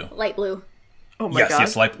light blue? Light blue. Oh my Yes, god.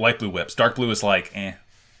 yes, light blue whips. Dark blue is like, eh.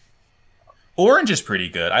 Orange is pretty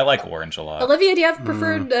good. I like orange a lot. Olivia, do you have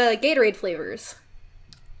preferred Gatorade flavors?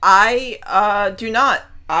 I do not.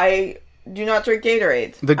 I do not drink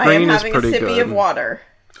Gatorade. The I am green is having a pretty sippy good. of water.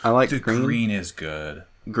 I like The green. green is good.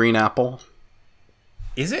 Green apple.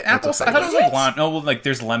 Is it apple? a I thought it was favorite. like lime. No, well, like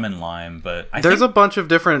there's lemon lime, but I There's think, a bunch of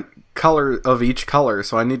different color of each color,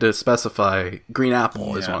 so I need to specify green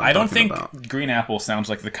apple is yeah, what I'm I don't talking think about. green apple sounds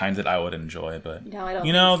like the kind that I would enjoy, but No, I don't.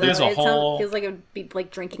 You know, think so. there's a It whole. feels like it would be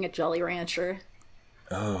like drinking a Jolly Rancher.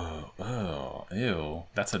 Oh, ew.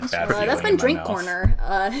 That's a bad feeling That's been in my Drink mouth. Corner.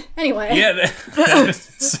 Anyway. Yeah,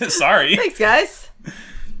 sorry. Thanks, guys.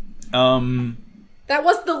 That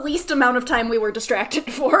was the least amount of time we were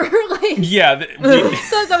distracted for. Yeah,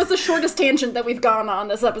 That was the shortest tangent that we've gone on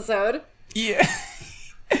this episode. yeah.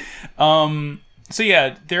 So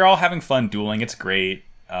yeah, they're all having fun dueling. It's great.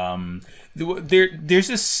 There's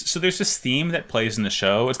this theme that plays in the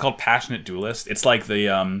show. It's called Passionate Duelist. It's like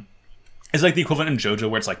the equivalent in JoJo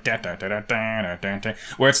where it's like da da da da da da da,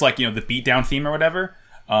 where it's like, the beatdown theme or whatever.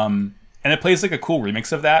 And it plays like a cool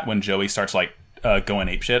remix of that when Joey starts like going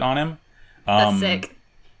apeshit on him. That's sick.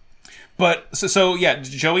 But so yeah,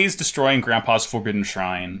 Joey's destroying Grandpa's forbidden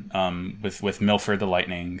shrine with Milford the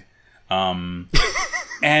Lightning. And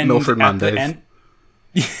Milford Mondays.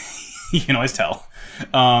 You can always tell.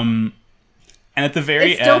 And at the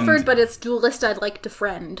very It's end, Dilford, but it's Duelist I'd like to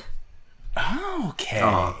friend. okay,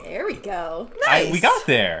 There we go. Nice. we got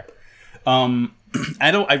there.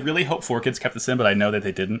 I really hope 4Kids kept this in, but I know that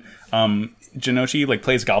they didn't. Jinochi like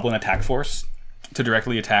plays Goblin Attack Force to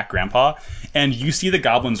directly attack Grandpa, and you see the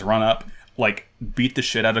goblins run up, like beat the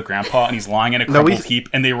shit out of Grandpa, and he's lying in a crumpled heap,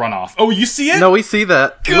 and they run off. Oh, you see it? No, we see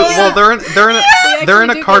that. Good. Well, they're in actually a do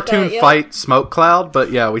get cartoon that, yeah. fight smoke cloud,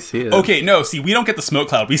 but yeah, we see it. Okay, no, see, we don't get the smoke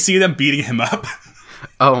cloud. We see them beating him up.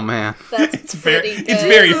 Oh man. That's It's very, pretty good. it's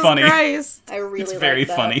very Jesus funny. Christ. I really It's very like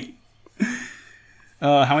that. funny.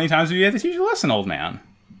 How many times do you have to teach you a lesson, old man?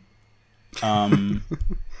 And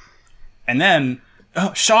then,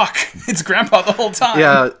 shock! It's Grandpa the whole time.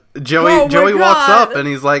 Yeah, Joey Oh my walks God. up and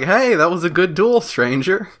he's like, "Hey, that was a good duel,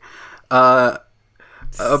 stranger. But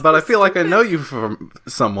I feel like I know you from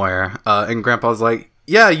somewhere." And Grandpa's like,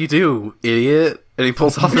 "Yeah, you do, idiot." And he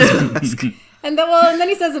pulls off his mask. And then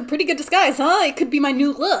he says, a pretty good disguise, huh? It could be my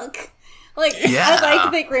new look. Like, Yeah. I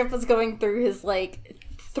like that Grandpa's going through his,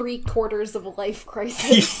 3/4 of a life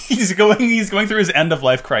crisis. He's going through his end of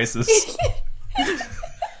life crisis.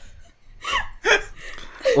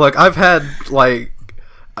 Look, I've had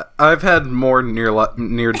more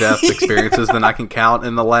near death experiences than I can count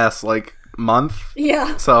in the last month.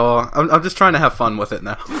 Yeah. So I'm just trying to have fun with it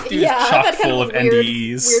now. Dude, Yeah, chock I've had kind full of of a weird,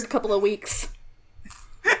 NDEs. weird couple of weeks.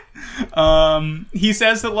 He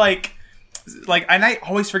says that and I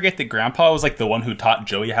always forget that Grandpa was the one who taught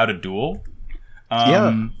Joey how to duel. Yeah.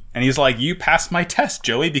 And he's like, "You passed my test,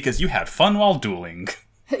 Joey, because you had fun while dueling.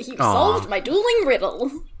 You solved my dueling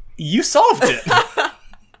riddle. You solved it."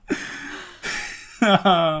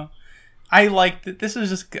 I like that. This is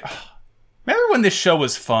just. Remember when this show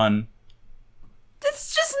was fun?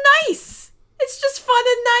 It's just nice. It's just fun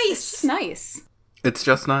and nice. It's nice. It's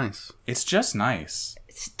just nice. It's just nice.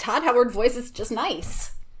 It's Todd Howard voice is just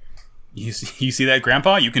nice. You see that,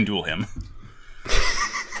 Grandpa? You can duel him.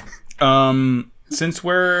 Since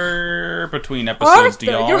we're between episodes, do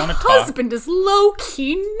Arthur, y'all your want to talk? husband is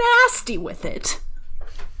low-key nasty with it.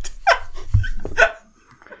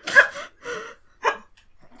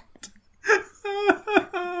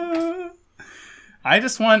 I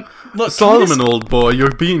just want look. Solomon, old boy,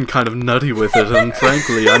 you're being kind of nutty with it, and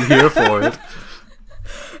frankly, I'm here for it.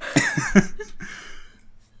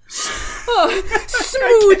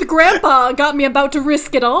 Smooth Grandpa got me about to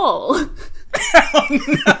risk it all.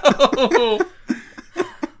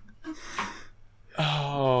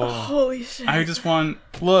 Holy shit. I just want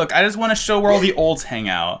to show where all the olds hang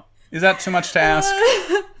out. Is that too much to ask?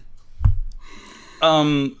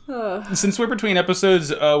 Since we're between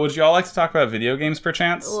episodes, would y'all like to talk about video games,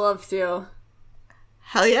 perchance? Love to.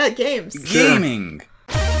 Hell yeah, games. Gaming.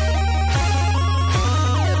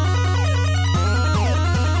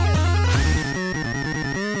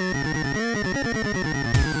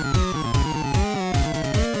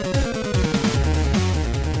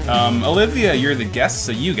 Olivia, you're the guest,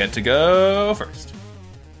 so you get to go first.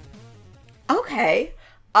 Okay.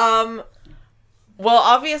 Well,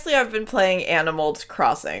 obviously I've been playing Animal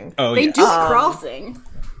Crossing. Oh, They yeah. do crossing.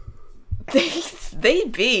 They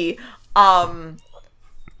be. But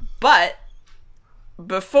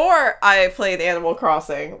before I played Animal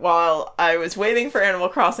Crossing, while I was waiting for Animal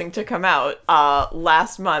Crossing to come out,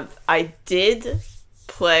 last month, I did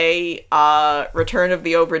play Return of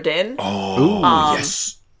the Obra Dinn. Oh,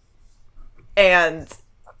 yes. And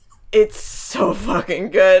it's so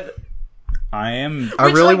fucking good. I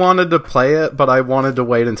really wanted to play it, but I wanted to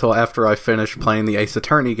wait until after I finished playing the Ace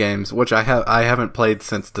Attorney games, which I haven't played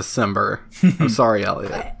since December. I'm sorry,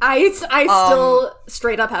 Elliot. I still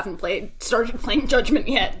straight up haven't started playing Judgment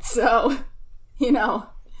yet, so,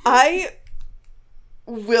 I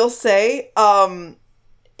will say,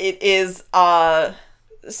 it is,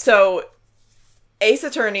 so Ace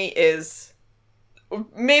Attorney is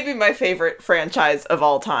maybe my favorite franchise of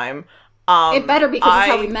all time. It better because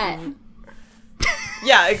it's how we met.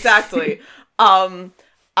 Yeah, exactly.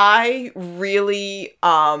 I really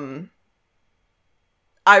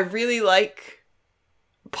like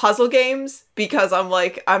puzzle games because I'm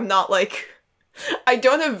not like, I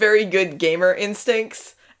don't have very good gamer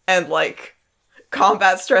instincts, and like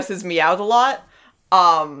combat stresses me out a lot.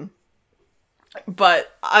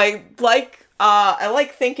 But I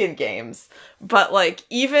like thinking games, but like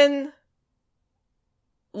even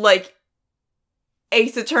like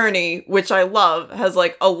Ace Attorney, which I love, has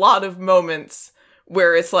like a lot of moments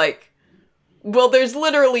where it's like, well, there's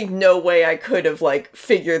literally no way I could have like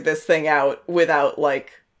figured this thing out without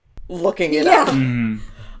like looking it up.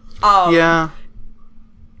 Yeah.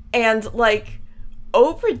 And like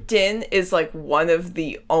Obra Dinn is like one of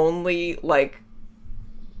the only like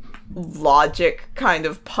logic kind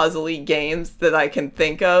of puzzly games that I can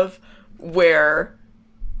think of where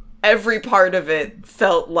every part of it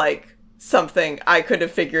felt like something I could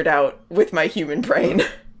have figured out with my human brain.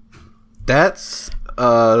 That's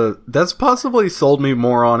possibly sold me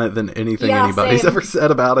more on it than anything anybody's same. ever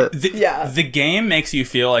said about it. The game makes you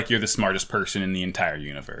feel like you're the smartest person in the entire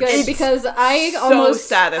universe. Good, because I so almost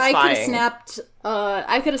satisfying.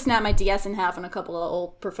 I could have snapped my DS in half on a couple of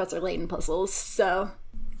old Professor Layton puzzles. So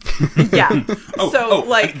Yeah.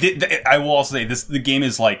 I will also say the game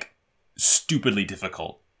is like stupidly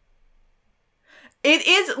difficult. It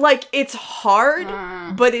is like, it's hard,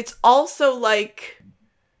 but it's also like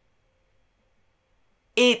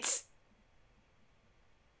it's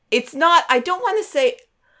not, I don't want to say,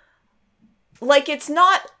 like, it's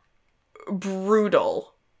not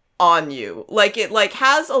brutal on you. Like, it like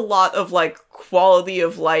has a lot of like quality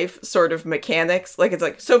of life sort of mechanics. Like, it's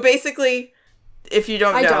like, so basically, if you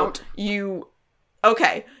don't know,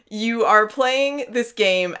 you are playing this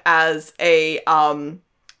game as a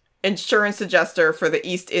insurance adjuster for the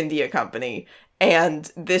East India Company,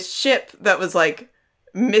 and this ship that was like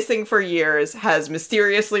missing for years has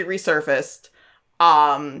mysteriously resurfaced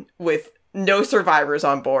with no survivors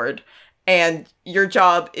on board, and your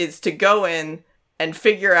job is to go in and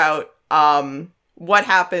figure out what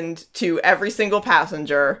happened to every single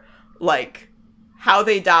passenger, like how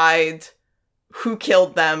they died, who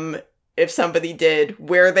killed them, if somebody did,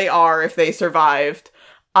 where they are, if they survived.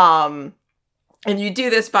 And you do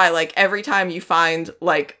this by, like, every time you find,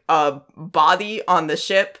 like, a body on the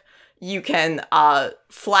ship, you can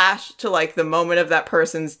flash to, like, the moment of that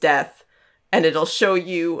person's death, and it'll show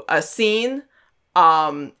you a scene,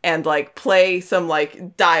 and, like, play some,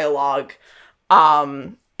 like, dialogue.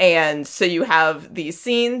 And so you have these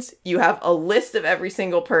scenes, you have a list of every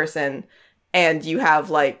single person, and you have,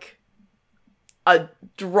 like, a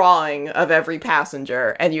drawing of every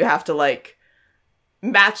passenger, and you have to, like,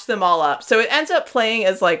 match them all up. So it ends up playing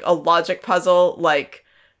as like a logic puzzle, like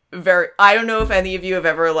I don't know if any of you have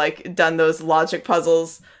ever like done those logic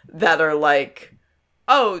puzzles that are like,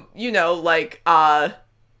 oh, you know, like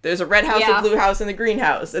there's a red house, a blue house, and a green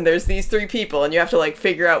house, and there's these three people, and you have to like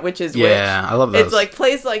figure out which is which. Yeah, I love those. It's like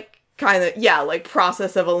plays like kind of like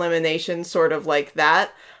process of elimination, sort of like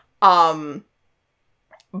that.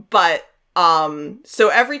 But so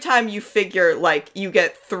every time you figure, like, you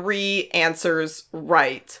get 3 answers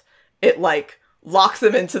right, it, like, locks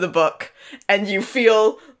them into the book, and you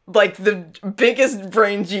feel like the biggest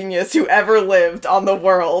brain genius who ever lived on the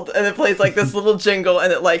world, and it plays, like, this little jingle,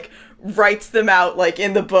 and it, like, writes them out, like,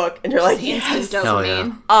 in the book, and you're like, yes! Hell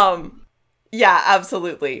yeah. Yeah,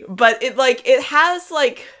 absolutely. But it, like, it has,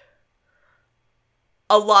 like,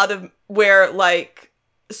 a lot of where, like,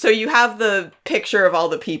 so you have the picture of all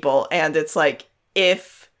the people, and it's like,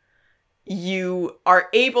 if you are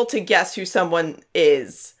able to guess who someone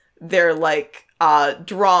is, their, like,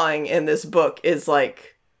 drawing in this book is,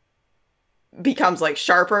 like, becomes, like,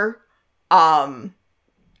 sharper.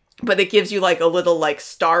 But it gives you, like, a little, like,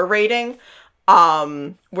 star rating,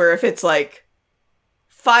 where if it's, like,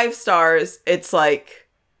 5 stars, it's, like,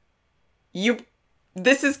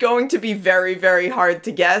 this is going to be very, very hard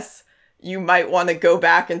to guess. You might want to go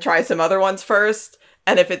back and try some other ones first.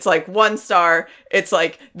 And if it's like 1 star, it's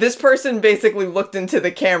like, this person basically looked into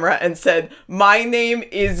the camera and said, my name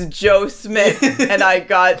is Joe Smith, and I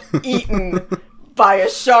got eaten by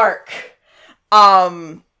a shark.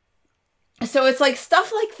 So it's like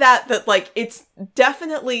stuff like that, like, it's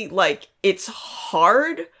definitely like, it's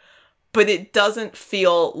hard, but it doesn't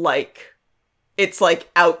feel like it's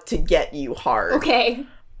like out to get you hard. okay.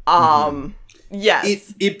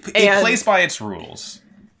 Yes. It plays by its rules.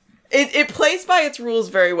 It plays by its rules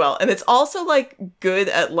very well. And it's also, like, good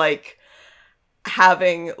at, like,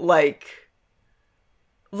 having, like,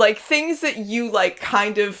 like things that you like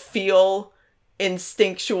kind of feel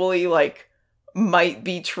instinctually like might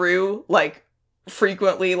be true, like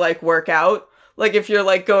frequently like work out. Like if you're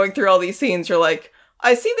like going through all these scenes, you're like,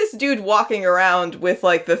 I see this dude walking around with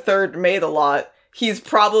like the third mate a lot. He's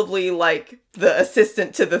probably like the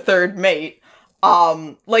assistant to the third mate.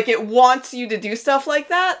 Like it wants you to do stuff like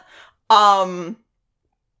that.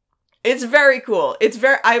 It's very cool.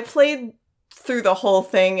 I played through the whole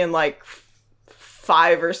thing in like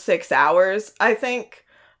 5 or 6 hours, I think.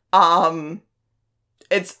 I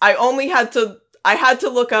had to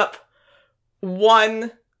look up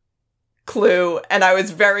one clue, and I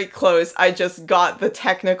was very close. I just got the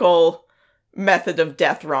technical method of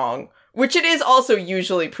death wrong, which it is also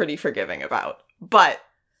usually pretty forgiving about. But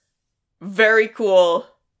very cool,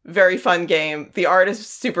 very fun game. The art is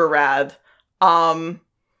super rad.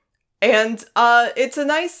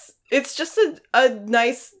 It's just a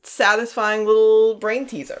nice, satisfying little brain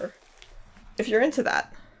teaser. If you're into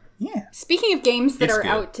that. Yeah. Speaking of games that It's are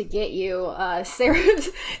good. out to get you,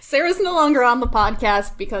 Sarah's no longer on the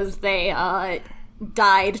podcast because they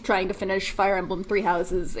died trying to finish Fire Emblem Three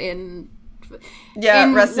Houses in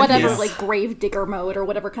Rest in whatever, peace. like grave digger mode or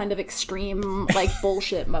whatever kind of extreme like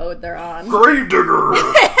bullshit mode they're on. Gravedigger!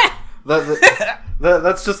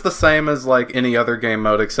 That's just the same as like any other game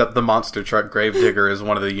mode, except the monster truck Gravedigger is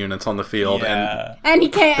one of the units on the field, Yeah. And he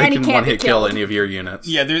can't. and And they he can can't one hit be kill killed. any of your units.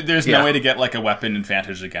 Yeah, there's Yeah. no way to get like a weapon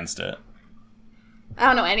advantage against it. I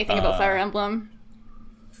don't know anything about Fire Emblem,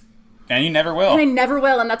 And you never will. and I never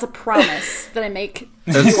will, and that's a promise that I make.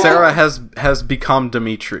 And Sarah has become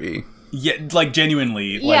Dimitri. Yeah, like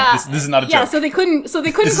genuinely, like Yeah, this is not a yeah. joke. So they couldn't This come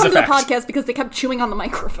is to a the fact. podcast because they kept chewing on the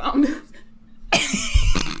microphone.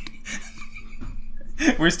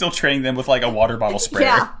 We're still training them with like a water bottle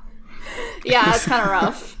sprayer. Yeah, it's kind of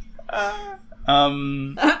rough.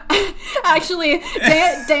 Um, Actually,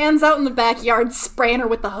 Dan's out in the backyard spraying her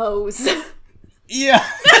with the hose. yeah.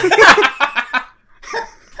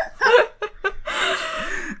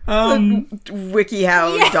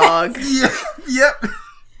 WikiHow dog. Yep.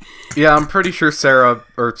 Yeah, I'm pretty sure Sarah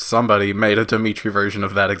or somebody made a Dimitri version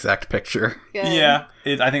of that exact picture. Good. Yeah,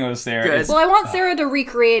 I think it was there. Good. It's- Well, I want Sarah to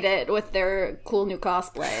recreate it with their cool new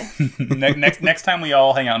cosplay next time we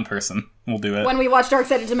all hang out in person, we'll do it. when we watch Dark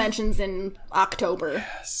Side of Dimensions in October.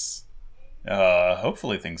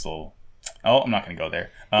 Hopefully things will. Oh, I'm not going to go there.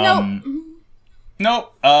 No,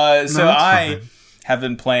 Nope. So that's I fine. have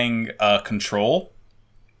been playing Control.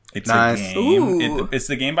 It's Nice. a game. Ooh. It's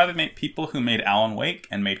the game by the people who made Alan Wake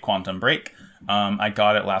and made Quantum Break. I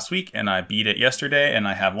got it last week and I beat it yesterday, and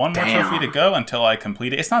I have one more Damn. trophy to go until I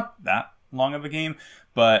complete it. It's not that long of a game,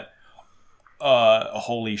 but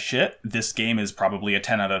holy shit, this game is probably a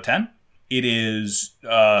 10 out of 10. It is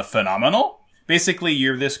phenomenal. Basically,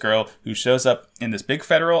 you're this girl who shows up in this big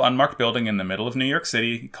federal unmarked building in the middle of New York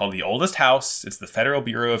City called the Oldest House. It's the Federal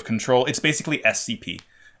Bureau of Control. It's basically SCP.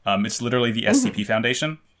 It's literally the SCP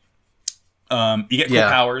Foundation. You get cool Yeah.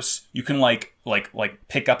 powers. You can like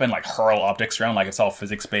pick up and like hurl objects around like it's all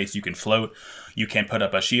physics based. You can float. You can put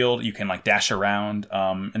up a shield. You can like dash around.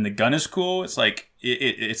 And the gun is cool. It's like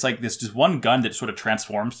it's like this just one gun that sort of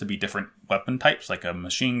transforms to be different weapon types, like a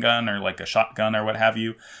machine gun or like a shotgun or what have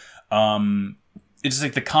you. It's just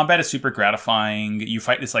like the combat is super gratifying. You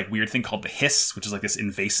fight this like weird thing called the Hiss, which is like this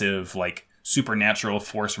invasive like supernatural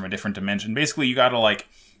force from a different dimension. Basically, you gotta like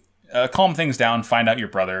calm things down, find out your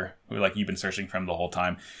brother, who like you've been searching for him the whole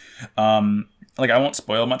time. Like I won't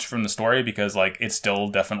spoil much from the story because like it's still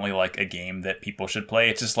definitely like a game that people should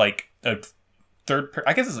play. It's just like a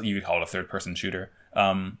I guess you could call it a third person shooter.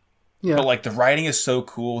 Yeah. But like the writing is so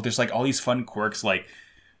cool. There's like all these fun quirks. Like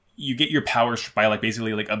you get your powers by like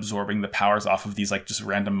basically like absorbing the powers off of these like just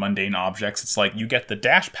random mundane objects. It's like you get the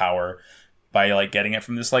dash power by like getting it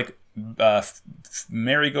from this like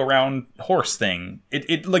merry-go-round horse thing.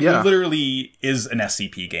 It like Yeah. literally is an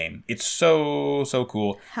SCP game. It's so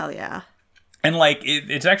cool. Hell yeah. And like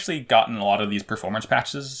it's actually gotten a lot of these performance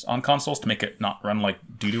patches on consoles to make it not run like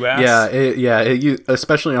doo-doo ass.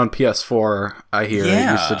 Especially on PS4, I hear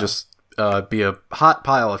it used to just be a hot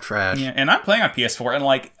pile of trash. Yeah, and I'm playing on PS4, and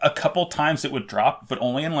like a couple times it would drop, but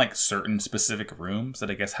only in like certain specific rooms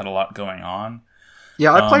that I guess had a lot going on.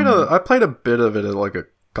 Yeah, I played a bit of it like a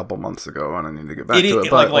couple months ago, and I need to get back to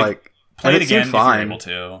it. But like play and it again seemed if you're fine. able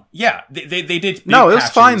to. Yeah, they did. Big No, it was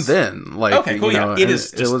patches. fine then. Like Okay, cool, you yeah. know, It and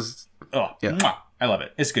is It just- was. Oh, Yeah. mwah, I love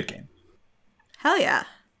it. It's a good game. Hell yeah.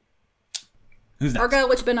 Who's next? Argo,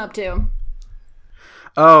 what you been up to?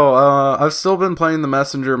 I've still been playing The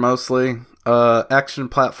Messenger mostly. Action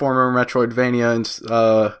platformer Metroidvania,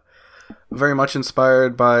 and very much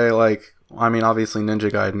inspired by obviously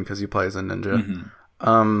Ninja Gaiden because you play as a ninja.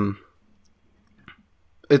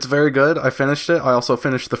 It's very good. I finished it. I also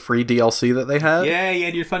finished the free DLC that they had. Yeah, you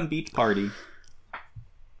had your fun beach party.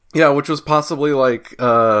 Yeah, which was possibly like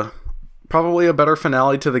probably a better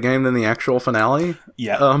finale to the game than the actual finale.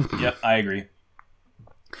 Yeah. Yep, I agree.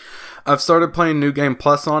 I've started playing New Game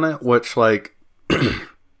Plus on it, which like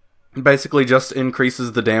basically just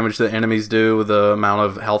increases the damage that enemies do, the amount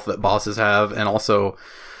of health that bosses have, and also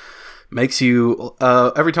makes you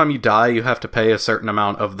every time you die you have to pay a certain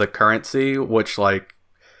amount of the currency, which like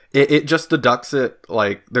it just deducts it.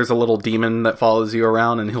 Like there's a little demon that follows you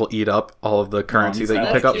around and he'll eat up all of the currency that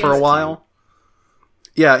you pick up for a while.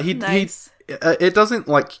 Yeah, Nice. it doesn't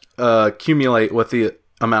like accumulate with the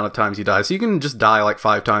amount of times you die. So you can just die like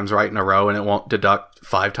 5 times right in a row and it won't deduct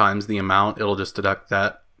 5 times the amount. It'll just deduct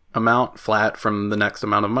that amount flat from the next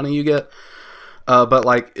amount of money you get. But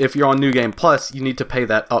like if you're on New Game Plus, you need to pay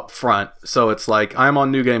that up front. So it's like I'm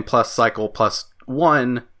on New Game Plus cycle plus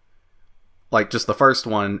 1, like just the first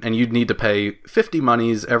one, and you'd need to pay 50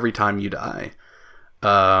 monies every time you die.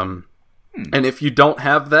 And if you don't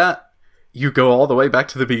have that, you go all the way back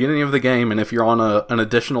to the beginning of the game. And if you're on an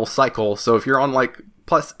additional cycle, so if you're on like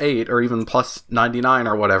plus 8 or even plus 99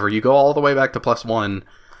 or whatever, you go all the way back to plus 1.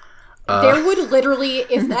 There would literally,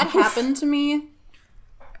 if that happened to me,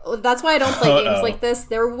 that's why I don't play games like this,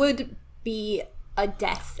 there would be a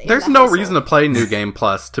death in There's the no household. reason to play New Game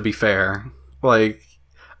Plus, to be fair. Like,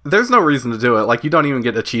 there's no reason to do it. Like, you don't even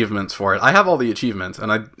get achievements for it. I have all the achievements,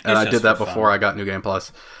 and I did just that for before fun. I got New Game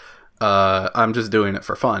Plus. I'm just doing it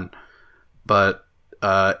for fun. But,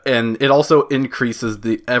 and it also increases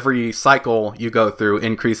every cycle you go through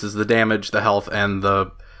increases the damage, the health, and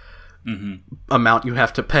the amount you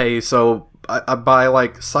have to pay. So, by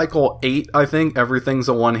like cycle 8, I think, everything's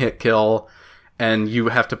a one-hit kill, and you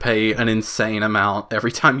have to pay an insane amount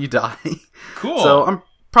every time you die. Cool. So I'm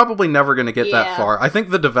probably never going to get that Yeah. far. I think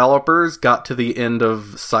the developers got to the end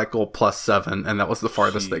of cycle plus 7, and that was the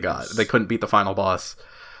farthest they got. They couldn't beat the final boss.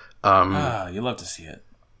 You love to see it.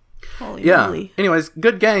 Holy Yeah. moly. Anyways,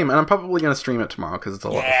 good game, and I'm probably going to stream it tomorrow because it's a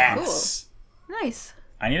lot of fun. Yes. Nice.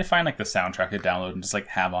 I need to find like the soundtrack to download and just like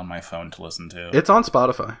have on my phone to listen to. It's on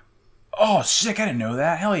Spotify. Oh, sick! I didn't know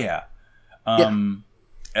that. Hell yeah.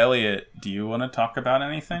 Elliot, do you want to talk about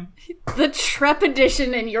anything? The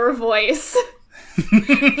trepidation in your voice.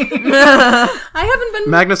 I haven't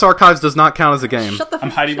been. Magnus Archives does not count as a game. Shut the.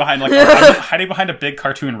 I'm hiding behind I'm hiding behind a big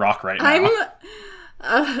cartoon rock right now.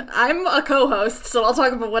 I'm a co-host, so I'll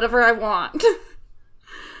talk about whatever I want.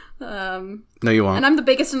 No, you won't. And I'm the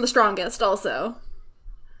biggest and the strongest, also.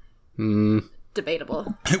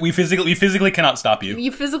 Debatable. we physically cannot stop you.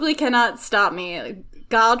 You physically cannot stop me.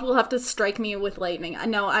 God will have to strike me with lightning.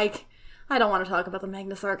 No, I don't want to talk about the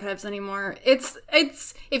Magnus Archives anymore. It's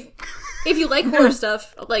if you like horror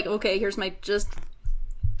stuff, like okay, here's my just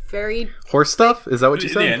very Horse stuff? Is that what you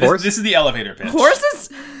said? Yeah, Horse? this is the elevator pitch. Horses?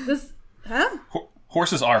 this huh?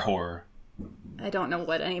 Horses are horror. I don't know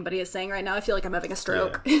what anybody is saying right now. I feel like I'm having a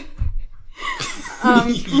stroke. Maybe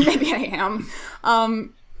I am.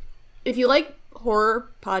 If you like horror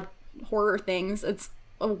things, it's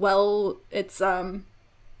a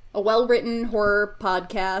well-written horror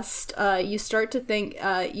podcast. You start to think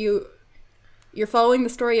you're following the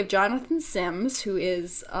story of Jonathan Sims, who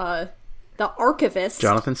is the archivist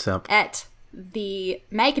Jonathan Simp. at the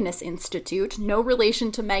Magnus Institute, no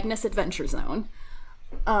relation to Magnus Adventure Zone.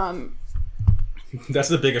 That's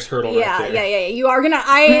the biggest hurdle Yeah. You are gonna.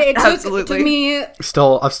 It took Absolutely. me.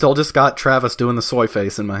 I've still just got Travis doing the soy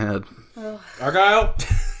face in my head. Argyle,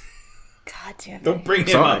 God damn it! don't bring him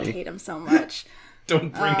Sorry. I hate him so much.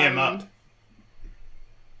 Don't bring him up.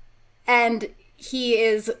 And he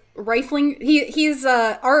is rifling. He's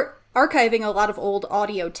archiving a lot of old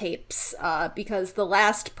audio tapes because the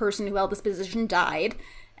last person who held this position died,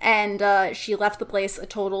 and she left the place a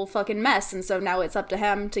total fucking mess. And so now it's up to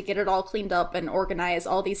him to get it all cleaned up and organize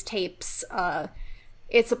all these tapes.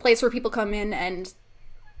 It's a place where people come in and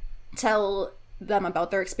tell them about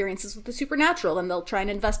their experiences with the supernatural, and they'll try and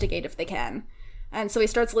investigate if they can. And so he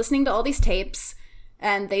starts listening to all these tapes,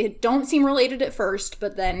 and they don't seem related at first,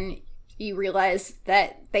 but then you realize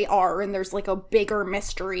that they are, and there's like a bigger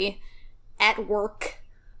mystery at work.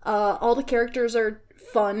 All the characters are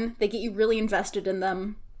fun. They get you really invested in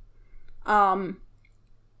them.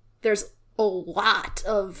 There's a lot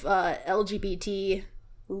of LGBT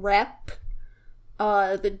rep,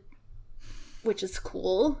 which is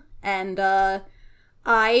cool. And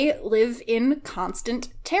I live in constant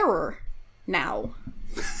terror now.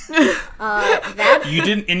 You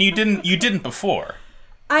didn't before.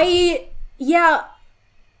 I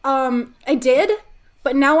did,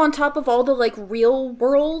 but now on top of all the like real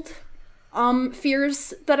world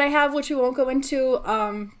fears that I have, which we won't go into.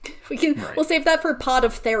 We'll save that for pod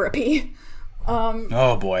of therapy.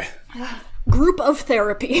 Oh boy. Group of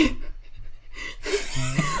therapy.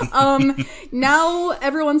 Now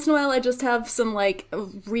every once in a while I just have some like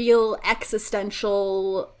real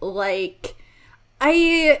existential like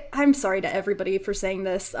I'm sorry to everybody for saying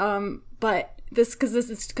this, but because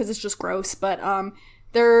it's just gross, but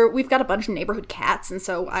we've got a bunch of neighborhood cats, and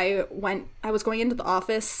so I was going into the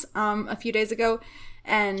office a few days ago,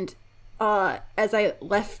 and as I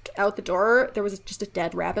left out the door, there was just a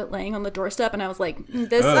dead rabbit laying on the doorstep, and I was like,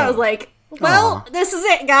 I was like, well, this is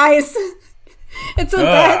it, guys. It's a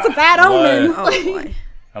bad omen. Oh boy.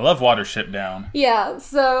 I love Watership Down. Yeah,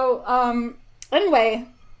 so anyway.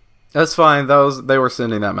 That's fine. They were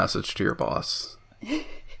sending that message to your boss.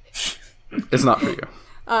 It's not for you.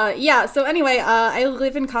 Yeah, so anyway, I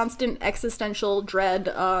live in constant existential dread,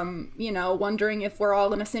 wondering if we're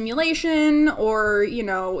all in a simulation, or,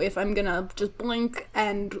 if I'm gonna just blink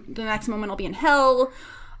and the next moment I'll be in hell.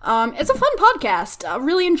 It's a fun podcast.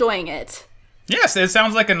 Really enjoying it. Yes, it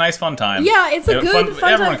sounds like a nice fun time. Yeah, it's a good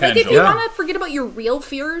fun everyone time. can Like, if enjoy you it. want to forget about your real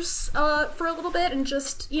fears for a little bit and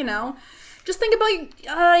just think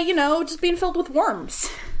about, just being filled with worms.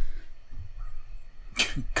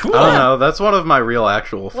 Cool. I don't know. That's one of my real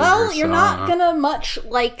actual fears. Well, you're so, not gonna much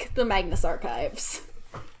like the Magnus Archives.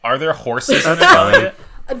 Are there horses in That's it, fine. Elliot?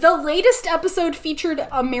 The latest episode featured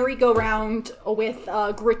a merry-go-round with,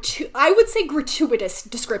 I would say gratuitous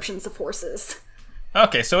descriptions of horses.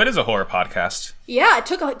 Okay, so it is a horror podcast. Yeah, it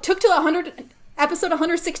took to episode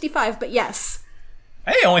 165, but yes.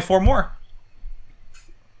 Hey, only 4 more.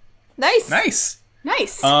 Nice.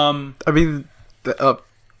 Nice. I mean,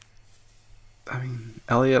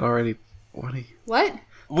 Elliot already. What?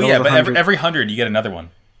 Well, That yeah, was but 100. every 100 you get another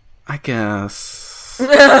one. I guess.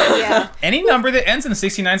 Yeah. Any number that ends in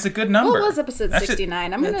 69 is a good number. What was episode That's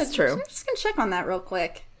 69? I'm That's true. just gonna check on that real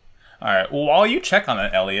quick. All right. Well, while you check on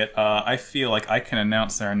that, Elliot, I feel like I can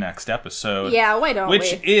announce our next episode. Yeah, why don't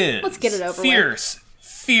which we? is Let's get it over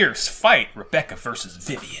Fierce Fight Rebecca versus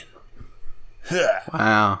Vivian. Huh.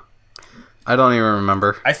 Wow. I don't even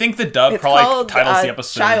remember. I think the dub It's probably called titles the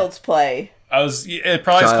episode. Child's Play. It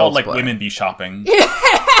probably is called Child's like Play. Women Be Shopping.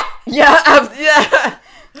 Yeah, yeah.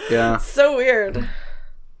 Yeah. So weird.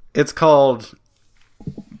 It's called.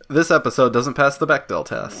 This episode doesn't pass the Bechdel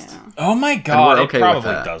test. Oh my god, okay it with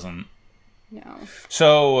probably that. doesn't. No.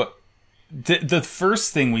 So, the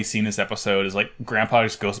first thing we see in this episode is like Grandpa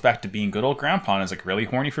just goes back to being good old Grandpa and is like really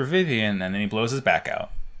horny for Vivian, and then he blows his back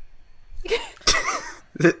out.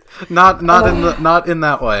 Not in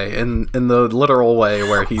that way. In the literal way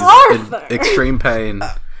where he's Arthur! in extreme pain.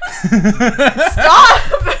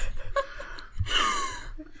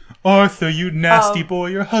 Arthur, you nasty boy,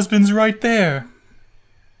 your husband's right there.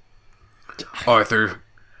 Arthur,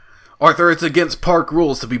 it's against park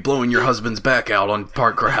rules to be blowing your husband's back out on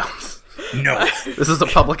park grounds. No, This is a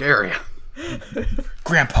public area.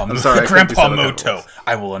 Grandpa sorry, I couldn't be Grandpa so Moto, rules.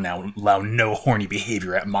 I will now allow no horny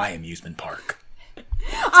behavior at my amusement park.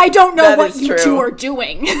 I don't know That what is you true. two are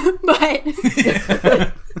doing, but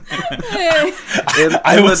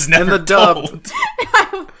I was in never the dub. told.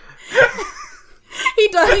 he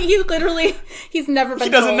does. He's never been. He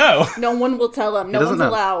doesn't told. know. No one will tell him. No doesn't one's know.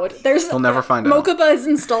 allowed. He'll never find out. Mokuba has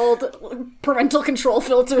installed parental control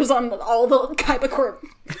filters on all the Kaiba Corp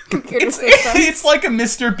computer systems. It's like a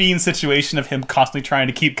Mr. Bean situation of him constantly trying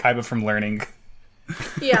to keep Kaiba from learning.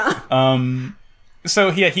 Yeah. So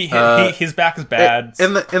yeah, his back is bad.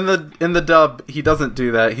 In the dub, he doesn't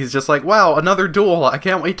do that. He's just like, "Wow, another duel! I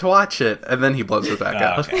can't wait to watch it." And then he blows his back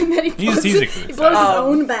out. Okay. And then he blows, He's a he good blows his side.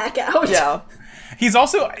 own back out. Yeah. He's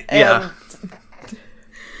also Yeah.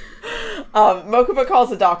 Mokuba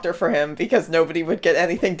calls a doctor for him because nobody would get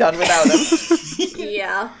anything done without him.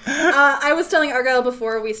 Yeah. I was telling Argyle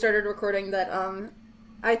before we started recording that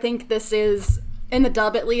I think this is, in the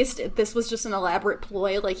dub at least, this was just an elaborate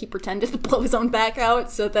ploy. Like, he pretended to blow his own back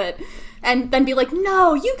out so that, and then be like,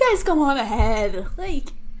 no, you guys go on ahead. Like,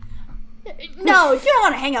 no, you don't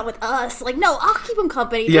want to hang out with us. Like, no, I'll keep him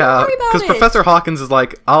company. Don't Yeah, worry about because it. Professor Hawkins is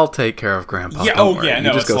like, "I'll take care of Grandpa." yeah. Don't Oh worry. yeah. You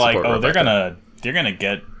No, just it's go like support they're Rebecca."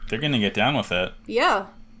 gonna get down with it. Yeah.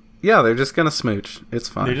 Yeah, they're just gonna smooch. It's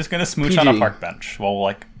fine. They're just gonna smooch on a PG. park bench while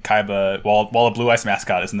like Kaiba, while a Blue Eyes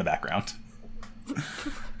mascot is in the background.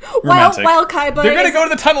 Romantic. While Kaiba They're gonna is- go to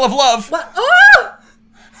the Tunnel of Love. What? Oh!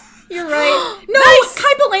 You're right. No,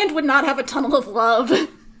 Kaiba Land would not have a tunnel of love.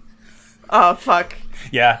 Oh, fuck.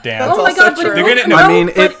 Yeah, damn. That's Oh my also god, but true. it They're won't- gonna- no, I mean,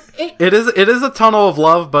 but it is a tunnel of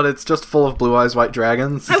love, but it's just full of blue eyes, white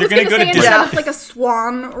dragons. I was gonna gonna go to say Disney- instead of like a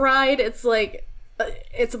swan ride, it's like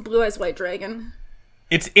it's a Blue Eyes White Dragon.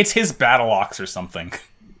 It's his battle ox or something.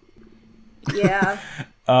 Yeah.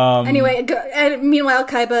 Anyway, and meanwhile,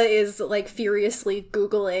 Kaiba is like furiously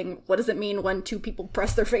Googling what does it mean when two people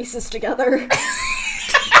press their faces together.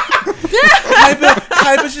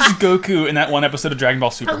 Kaiba's just Goku in that one episode of Dragon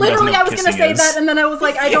Ball Super. Literally, I was gonna say that, and then I was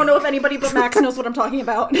like, I don't know if anybody but Max knows what I'm talking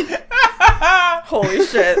about. Holy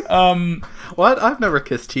shit. What? I've never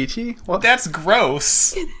kissed Chi-Chi. What? That's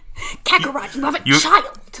gross. Kakarot, you have a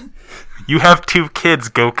child. You have 2 kids,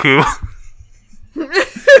 Goku.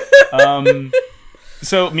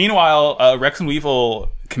 So meanwhile, Rex and Weevil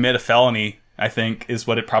commit a felony, I think, is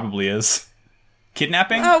what it probably is.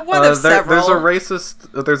 Kidnapping? One of several.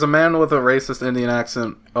 There's a man with a racist Indian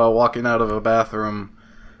accent walking out of a bathroom.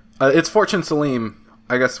 It's Fortune Salim,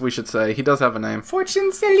 I guess we should say. He does have a name.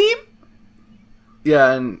 Fortune Salim?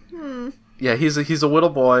 Yeah, and yeah, he's a little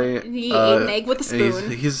boy. He ate an egg with a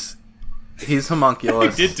spoon. He's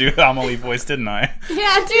homunculus. I did do Amelie voice, didn't I?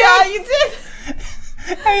 Yeah, dude. Yeah, you did.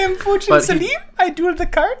 I am Fortune Salim. I duel the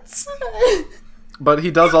cards. But he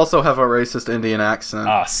does also have a racist Indian accent.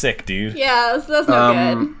 Ah, sick, dude. Yeah, so that's no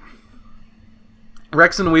good.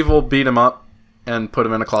 Rex and Weevil beat him up and put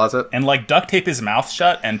him in a closet. And like duct tape his mouth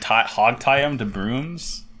shut and hog tie him to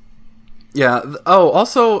brooms. Yeah. Oh,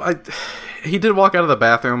 also, he did walk out of the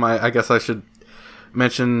bathroom. I guess I should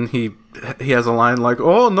mention he has a line like,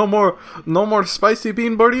 "Oh, no more spicy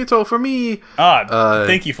bean burrito for me."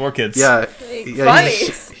 Thank you, 4Kids. Yeah, Funny.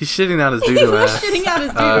 He's shitting out his He doo-doo was ass. shitting out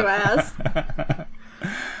his doo-doo ass.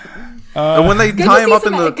 And when they Good tie to him see up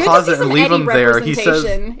in the good to see closet some and leave Eddie him there, he says,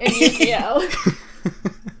 representation in Yu-Gi-Oh!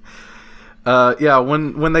 yeah,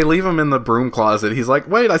 when they leave him in the broom closet, he's like,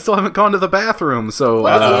 "Wait, I still haven't gone to the bathroom." So,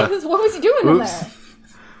 What was he doing in oops. there?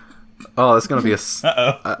 oh, that's gonna be a.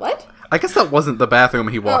 What? I guess that wasn't the bathroom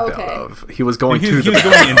he walked okay. out of. He was going He to was the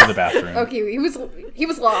going into the bathroom. Okay, he was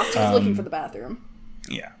lost. He was looking for the bathroom.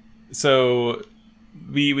 Yeah. So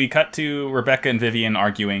we cut to Rebecca and Vivian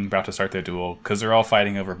arguing, about to start their duel, because they're all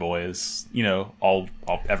fighting over boys. You know,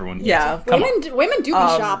 everyone. Yeah. Come on. Women do be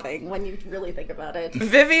shopping when you really think about it.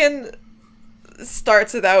 Vivian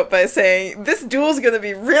starts it out by saying, "This duel's gonna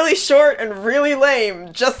be really short and really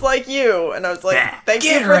lame, just like you." And I was like, "Thank you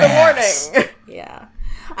Get for her the ass." warning." Yeah.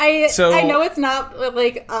 I So- know it's not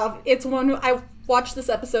like it's one I watched this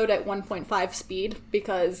episode at 1.5 speed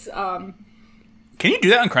because Can you do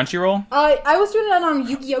that on Crunchyroll? I was doing it on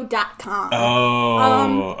Yu-Gi-Oh.com.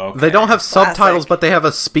 Oh, okay. They don't have subtitles, Classic. but they have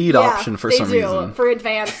a speed option for some they do, reason. for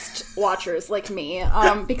advanced watchers like me,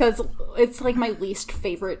 because it's like my least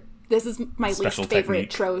favorite. This is my Special least favorite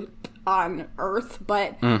technique. trope on Earth,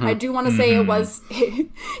 but I do want to say it was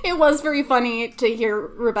it was very funny to hear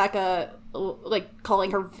Rebecca like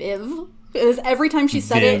calling her Viv. Because every time she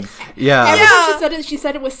said it, Viv. Yeah. every time she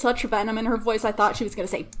said it with such venom in her voice. I thought she was gonna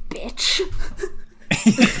say bitch.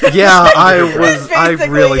 Yeah, I Basically,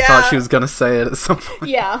 really yeah. thought she was gonna say it at some point.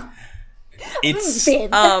 Yeah, It's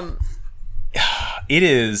Viv. it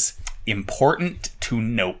is important to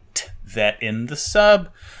note that in the sub,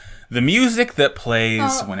 the music that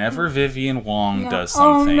plays whenever Vivian Wong does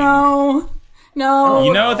something. Oh no.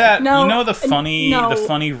 You know that No. you know the funny No. the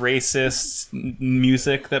funny racist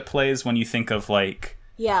music that plays when you think of like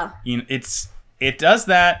Yeah, it does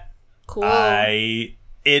that. cool.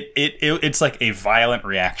 It's like a violent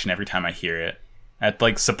reaction every time I hear it. I'd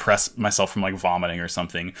like suppress myself from like vomiting or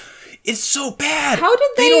something. It's so bad. How did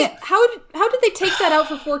don't- how did they take that out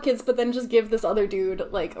for 4Kids, but then just give this other dude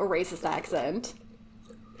like a racist accent?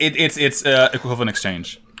 It's equivalent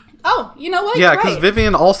exchange. Oh, you know what? Yeah, You're because right.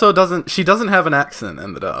 Vivian also doesn't have an accent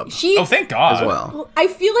in the dub She. Oh, thank God. as well. I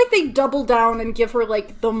feel like they double down and give her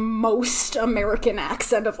like the most American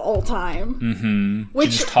accent of all time. Mm-hmm. She Which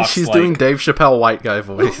just talks She's like, doing Dave Chappelle white guy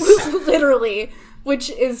voice. literally,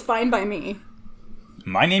 which is fine by me.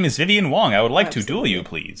 My name is Vivian Wong. I would like to duel you,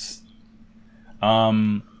 please.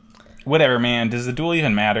 Whatever, man. Does the duel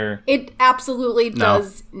even matter? It absolutely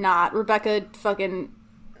does not. Rebecca fucking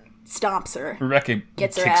stomps her. Rebecca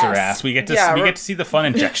Gets her kicks her ass. ass. We get to Yeah, we get to see the fun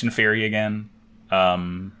injection fairy again. Oh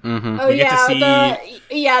We get to yeah,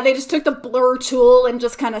 see- they just took the blur tool and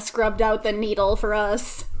just kind of scrubbed out the needle for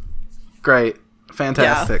us. Great,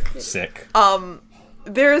 fantastic. Sick.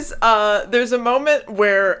 There's a moment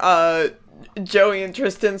where Joey and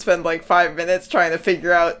Tristan spend like 5 minutes trying to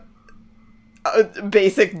figure out a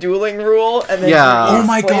basic dueling rule, and then Yeah. Yugi Oh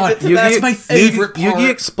my explains God, it to Yugi- them. that's my favorite part. Yugi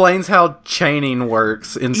explains how chaining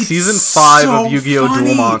works in season 5 of Yu-Gi-Oh!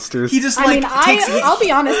 Duel Monsters. He just I like mean, I'll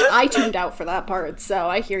be honest, I tuned out for that part, so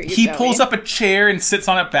I hear you. he Joey. pulls up a chair and sits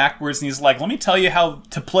on it backwards, and he's like, "Let me tell you how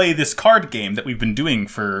to play this card game that we've been doing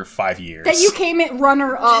for 5 years." that you came in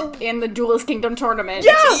runner up in the Duelist Kingdom tournament.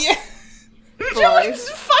 Yeah. Joey's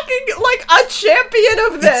fucking like a champion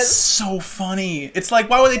of It's this. so funny. It's like,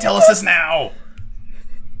 why would they tell us this now?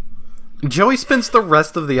 Joey spends the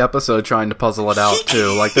rest of the episode trying to puzzle it out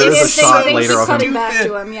too. Like there They is a shot keep later of cutting him, back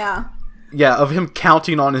to him, yeah. of him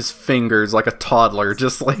counting on his fingers like a toddler,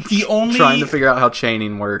 just like The only- trying to figure out how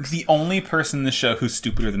chaining works. The only person in the show who's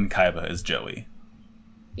stupider than Kaiba is Joey.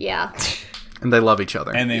 Yeah. And they love each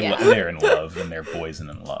other. And Yeah. they're in love, and they're boys and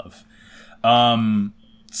in love.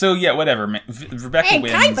 So yeah, whatever. Rebecca Hey,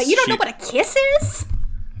 wins. Kai, but you don't know what a kiss is?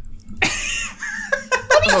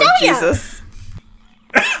 Let me show Oh, you. Jesus.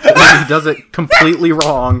 he does it completely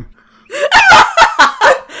wrong.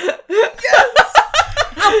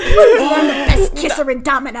 I'm the best kisser in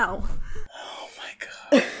Domino.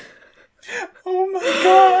 Oh my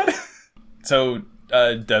god. So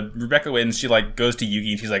Rebecca wins. She like goes to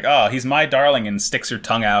Yugi and she's like, "Oh, he's my darling," and sticks her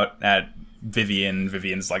tongue out at Vivian.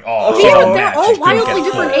 Vivian's like, "Oh, she's Yeah, a they're match. all She couldn't wildly get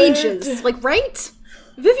different full." ages. Like, right?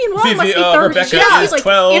 Vivian Wong must be 30. Rebecca She's is like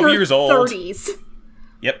 12 in her years old. 30s.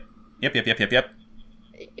 Yep. It's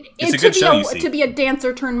And a good show, you see. To be a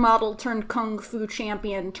dancer turned model turned kung fu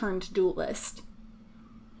champion turned duelist.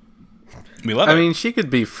 We love I it. mean, she could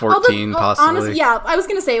be 14 possibly. Honestly, yeah, I was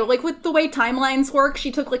gonna say, like, with the way timelines work,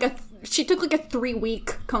 she took like a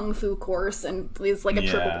 3-week kung fu course and is like a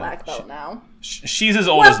triple Yeah. black belt now. She's as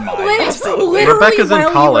old as mine. Literally, Rebecca's in while you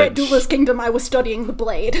were college. at Duelist Kingdom, I was studying the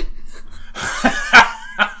blade.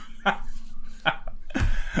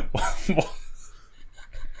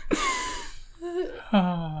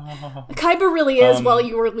 Kaiba really is, while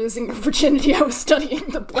you were losing your virginity, I was studying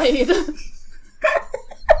the blade.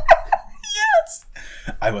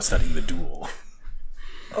 I was studying the duel.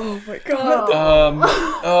 Oh my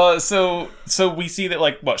god. So we see that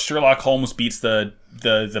like what Sherlock Holmes beats the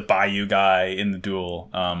Bayou guy in the duel.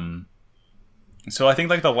 So I think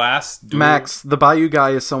like the last duel, Max, the Bayou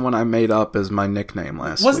guy is someone I made up as my nickname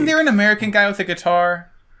last wasn't week. there an American guy with a guitar?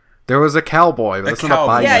 There was a cowboy, but that's not a cowboy.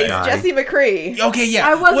 Bayou Yeah, he's guy. Jesse McCree. Okay, yeah.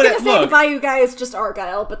 I was What- gonna say look, the Bayou guy is just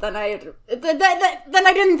Argyle, but then I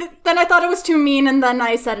didn't. Then I thought it was too mean, and then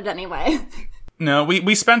I said it anyway. No,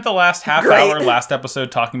 we spent the last half Great. hour last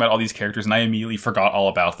episode talking about all these characters, and I immediately forgot all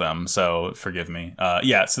about them. So forgive me.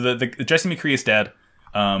 Yeah. So the Jesse McCree is dead.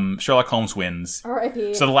 Sherlock Holmes wins.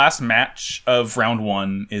 R.I.P. So the last match of round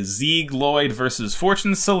 1 is Zieg Lloyd versus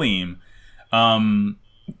Fortune Salim. And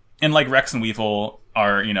like Rex and Weevil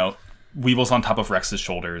are, Weevil's on top of Rex's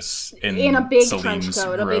shoulders in a big Salim's trench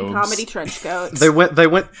coat, a big robes. comedy trench coat. They went they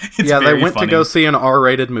went to very go funny. see an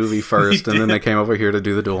R-rated movie first, They and then did. they came over here to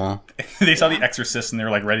do the duel. They saw The Exorcist and they were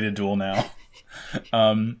like ready to duel now.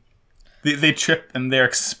 They trip and they're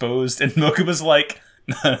exposed, and Mokuba's like,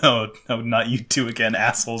 no, not you two again,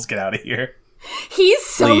 assholes, get out of here. He's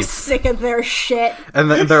so Leave. sick of their shit.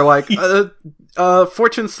 And then they're like,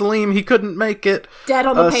 Fortune Salim, he couldn't make it. Dead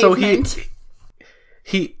on the So pavement.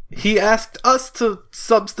 he asked us to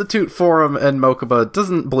substitute for him, and Mokuba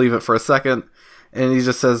doesn't believe it for a second, and he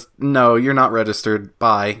just says, "No, you're not registered.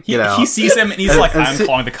 Bye. Get out. He sees him and he's like, and I'm si-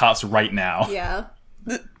 calling the cops right now. Yeah.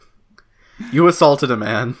 You assaulted a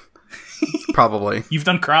man, probably." You've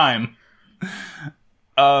done crime.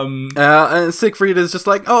 And Siegfried is just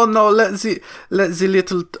like, "Oh no, let the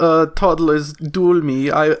little toddlers duel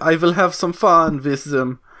me. I will have some fun with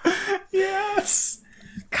them." Yes.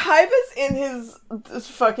 Kaiba's in his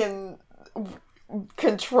fucking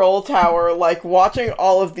control tower, like, watching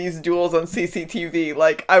all of these duels on CCTV.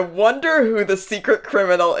 Like, I wonder who the secret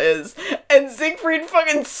criminal is. And Siegfried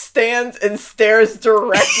fucking stands and stares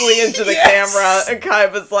directly into the Yes! camera, and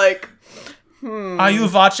Kaiba's like, Are you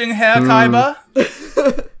watching Herr Kaiba?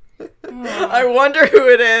 I wonder who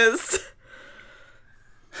it is.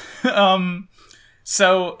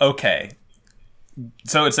 So, okay.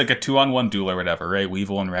 So it's like a 2-on-1 duel or whatever, right?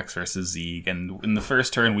 Weevil and Rex versus Zieg. And in the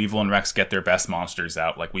first turn, Weevil and Rex get their best monsters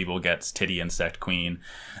out. Like, Weevil gets Titty Insect Queen.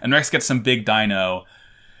 And Rex gets some big dino.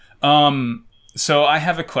 So I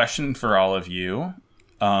have a question for all of you.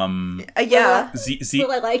 Yeah. Zeke,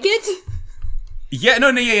 Will I like it? yeah, no,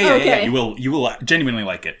 yeah. Okay. You will genuinely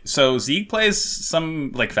like it. So Zeke plays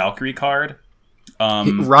some, like, Valkyrie card.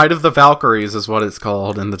 Ride of the Valkyries is what it's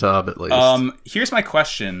called in the dub, at least. Here's my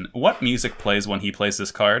question. What music plays when he plays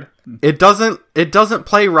this card? It doesn't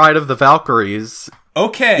play Ride of the Valkyries,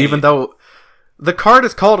 Okay. even though the card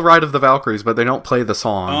is called Ride of the Valkyries, but they don't play the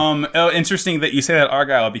song. Interesting that you say that,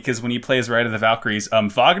 Argyle, because when he plays Ride of the Valkyries,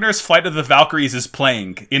 Wagner's Flight of the Valkyries is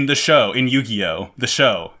playing in the show, in Yu-Gi-Oh! The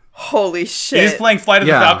show. Holy It is shit. playing Flight of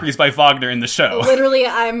Yeah. the Valkyries by Wagner in the show. Literally,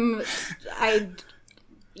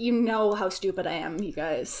 you know how stupid I am, you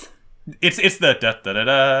guys. It's the da da da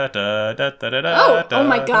da da da da da. Oh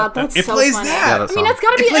my god, that's it so plays funny. that. Yeah, I mean, that's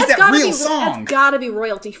gotta be It plays that's that gotta real be song. that's gotta be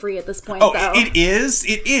royalty free at this point. Oh, though. it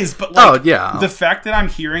is, but Oh, like, yeah. the fact that I'm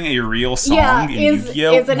hearing a real song Yeah, in is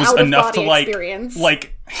Yu-Gi-Oh an was out-of-body enough to experience.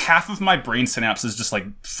 like half of my brain synapses just like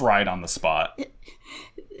fried on the spot.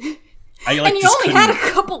 I like and you just only couldn't- had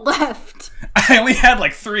a couple left. I only had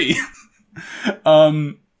like 3.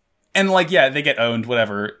 And like, yeah, they get owned,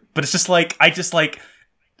 whatever. But it's just like,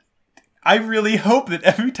 I really hope that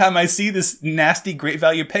every time I see this nasty Great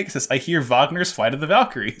Value Pegasus, I hear Wagner's Flight of the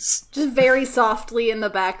Valkyries. Just very softly in the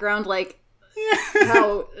background, like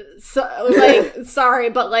how, sorry,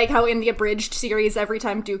 but like how in the abridged series, every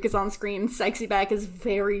time Duke is on screen, Sexy Back is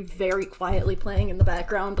very, very quietly playing in the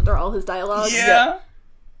background under all his dialogue. Yeah.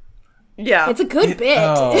 Yeah. It's a good bit.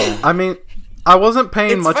 Oh. I mean, I wasn't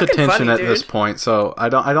paying It's much fucking attention funny, at this dude. point, so I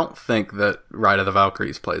don't think that Ride of the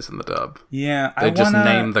Valkyries plays in the dub. Yeah, They just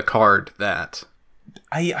named the card that.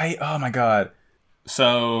 oh my god.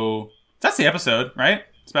 So, that's the episode, right?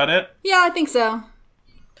 That's about it. Yeah, I think so.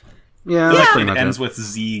 Yeah, that's pretty It much ends it. with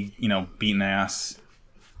Z, beating ass.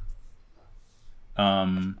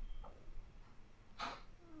 Yeah,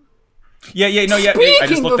 I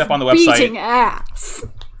just looked up on the website. Beating ass.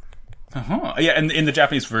 Uh-huh. Yeah, and in the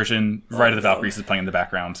Japanese version, Ride of the Valkyries is playing in the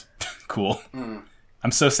background. Cool.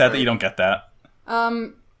 I'm so sad that you don't get that.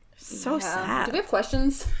 So Yeah. sad. Do we have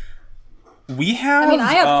questions? We have. I mean,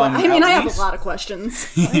 I have at a lot of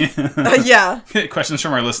questions. Yeah. least questions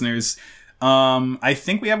from our listeners. I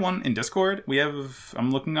think we have one in Discord.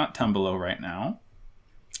 I'm looking at Tumblr right now.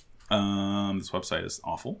 This website is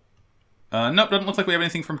awful. Nope, doesn't look like we have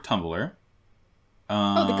anything from Tumblr.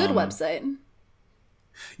 Oh, the good website.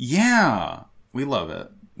 Yeah, we love it.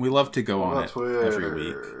 We love to go on it Twitter. every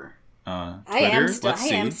week. I Twitter, let's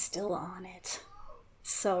see. am still on it.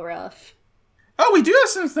 So rough. Oh, we do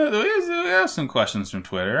have some questions from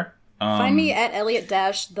Twitter. Find me at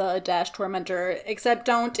Elliot-the-Tormentor, except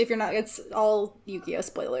don't if you're not, it's all Yu-Gi-Oh!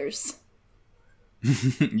 Spoilers.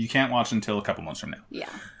 You can't watch until a couple months from now. Yeah.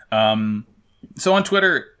 So on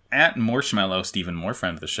Twitter, at Marshmallow, Stephen Moore,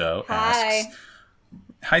 friend of the show, asks,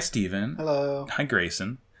 Hi, Stephen. Hello. Hi,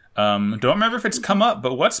 Grayson. Don't remember if it's come up,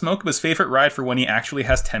 but what's Mokuba's favorite ride for when he actually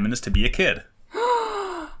has 10 minutes to be a kid?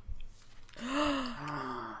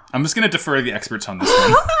 I'm just going to defer to the experts on this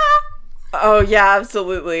one. Oh yeah,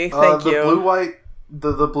 absolutely. Thank you.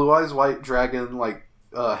 The Blue Eyes White Dragon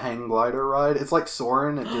hang glider ride. It's like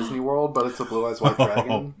Soarin' at Disney World, but it's a Blue Eyes White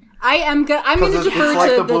Dragon. I'm going to 'Cause it's defer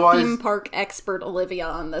like to the the Blue Eyes- theme park expert Olivia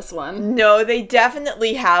on this one. No, they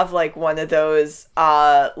definitely have like one of those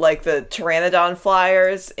like the Pteranodon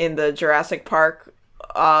flyers in the Jurassic Park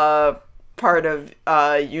part of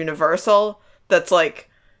Universal that's like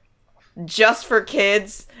just for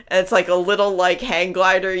kids, and it's like a little like hang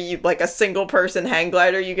glider, like a single person hang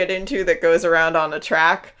glider you get into that goes around on a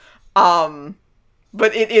track.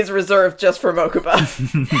 But it is reserved just for Mokuba.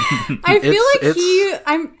 I feel It's-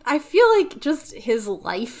 I feel like just his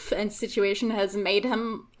life and situation has made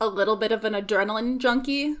him a little bit of an adrenaline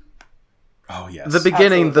junkie. Oh, yes. The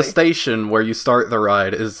beginning, the Absolutely. station where you start the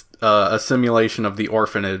ride is a simulation of the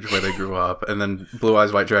orphanage where they grew up, and then Blue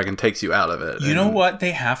Eyes White Dragon takes you out of it. You know what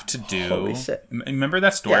they have to do? Holy shit. Remember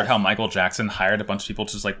that story of Yes. how Michael Jackson hired a bunch of people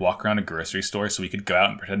to just like walk around a grocery store so he could go out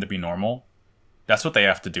and pretend to be normal? That's what they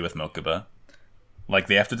have to do with Mokuba. Like,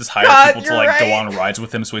 they have to just hire God, people to you're like go right. on rides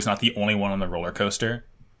with him so he's not the only one on the roller coaster.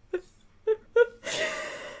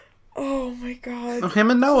 Oh my god.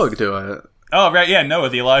 Him and Noah do it. Oh, right, yeah, Noah,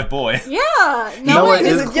 the alive boy. Yeah, Noah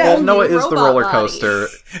is is yeah, Noah is the robot roller body. coaster.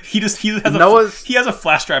 He has a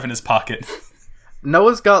flash drive in his pocket.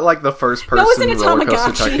 Noah's got like the first Noah's in person a roller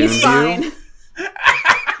coaster Tamagotchi. tycoon He's view. fine.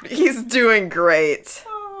 He's doing great.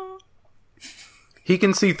 He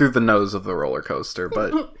can see through the nose of the roller coaster,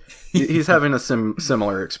 but he's having a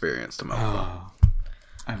similar experience to Mokuba.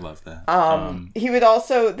 I love that. He would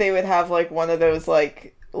also, they would have like one of those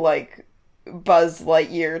like Buzz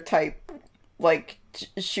Lightyear type like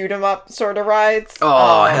shoot 'em up sort of rides.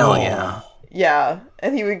 Oh, hell yeah. Yeah,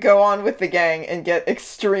 and he would go on with the gang and get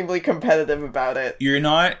extremely competitive about it. You're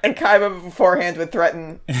not, And Kaiba beforehand would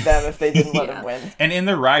threaten them if they didn't let him win. and in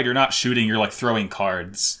the ride, you're not shooting, you're like throwing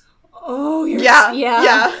cards. Oh, you're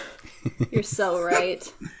Yeah. You're so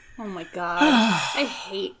right. Oh my god, I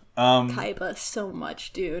hate Kaiba so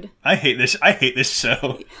much, dude. I hate this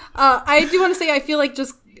show. I do want to say I feel like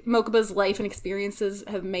just Mokuba's life and experiences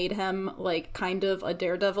have made him like kind of a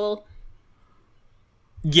daredevil.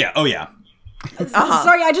 Yeah, oh yeah.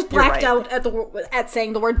 Sorry, I just blacked right. out at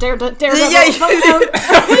saying the word daredevil. Yeah,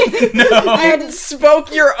 I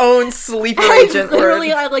Spoke your own sleeper agent literally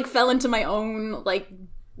word. I like fell into my own like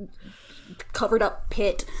covered up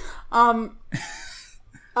pit. But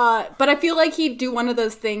I feel like he'd do one of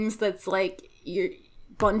those things that's like you're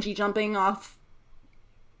bungee jumping off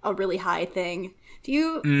a really high thing. Do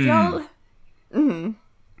y'all? Mm-hmm.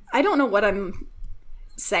 I don't know what I'm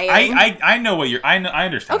saying. I know what I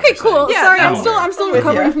understand. Okay, what you're cool. saying. Yeah, Sorry, no, I'm still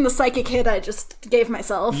recovering from the psychic hit I just gave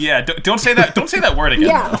myself. Yeah, don't say that. Don't say that word again.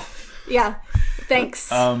 Yeah. though. Yeah.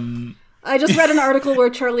 Thanks. I just read an article where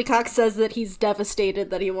Charlie Cox says that he's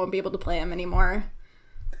devastated that he won't be able to play him anymore.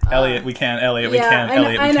 Elliot, we can. Elliot, we Yeah, can.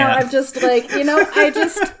 Elliot, we I know. can't. I've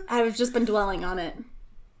just I've just been dwelling on it.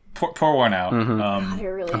 Pour one out. I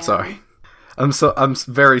really am. I'm sorry. I'm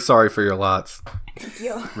very sorry for your lots. Thank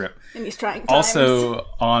you. Rip. In these trying times. Also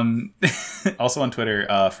on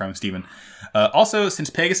Twitter from Steven. Also, since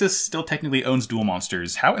Pegasus still technically owns Duel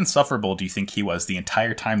Monsters, how insufferable do you think he was the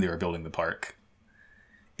entire time they were building the park?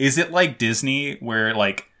 Is it like Disney where,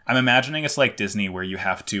 like, I'm imagining it's like Disney where you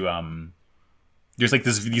have to, there's like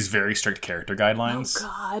these very strict character guidelines.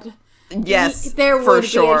 Oh, God. Yes, There for would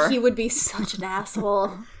sure. be. He would be such an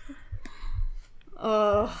asshole.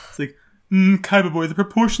 It's like, Kaiba boy, the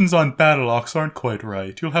proportions on Battle Ox aren't quite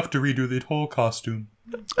right. You'll have to redo the whole costume.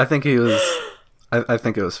 I think he was. I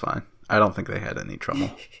think it was fine. I don't think they had any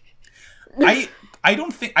trouble. I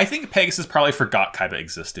think Pegasus probably forgot Kaiba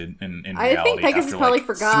existed in reality. I think Pegasus after, probably like,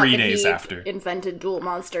 forgot 3 that days he after. invented Duel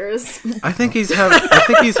Monsters. I think he's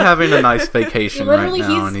having a nice vacation right Literally, now,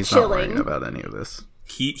 he's and he's chilling. not worrying about any of this.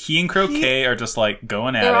 He and Croquet are just like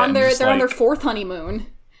going at They're it. on and their just, they're on their like- fourth honeymoon.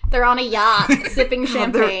 They're on a yacht sipping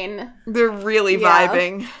champagne. They're really Yeah.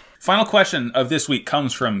 vibing. Final question of this week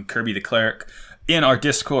comes from Kirby the Cleric in our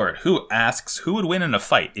Discord, who asks who would win in a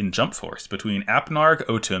fight in Jump Force between Apnarg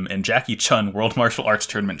Otum and Jackie Chun, World Martial Arts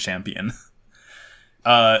Tournament Champion.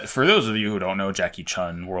 For those of you who don't know, Jackie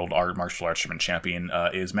Chun, World Martial Arts Tournament Champion,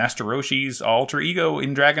 is Master Roshi's alter ego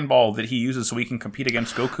in Dragon Ball that he uses so he can compete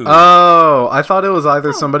against Goku. Oh, I thought it was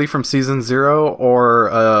either somebody from Season 0 or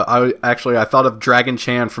I thought of Dragon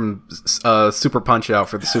Chan from Super Punch-Out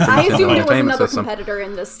for the Super I Nintendo assumed it was Entertainment another System. competitor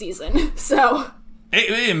in this season. So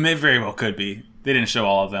It may very well could be. They didn't show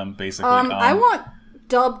all of them, basically. I want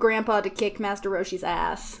Dub Grandpa to kick Master Roshi's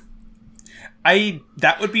ass.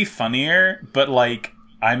 That would be funnier, but like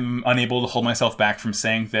I'm unable to hold myself back from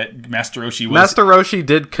saying that Master Roshi was Master Roshi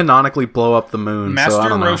did canonically blow up the moon. Master so I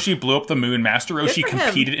don't know. Roshi blew up the moon. Master Roshi for him.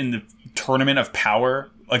 competed in the Tournament of Power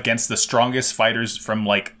against the strongest fighters from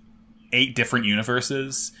like 8 different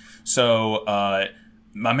universes. So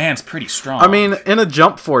my man's pretty strong. I mean, in a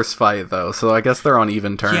Jump Force fight, though, so I guess they're on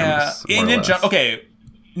even terms. yeah, more or less.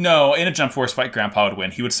 in a Jump Force fight, Grandpa would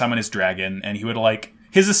win. He would summon his dragon, and he would like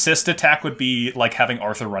his assist attack would be like having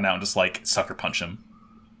Arthur run out and just like sucker punch him.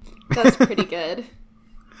 That's pretty good.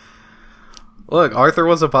 Look, Arthur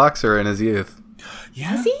was a boxer in his youth.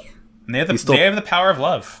 Yeah, Is he? and they have still- they have the power of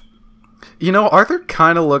love. You know, Arthur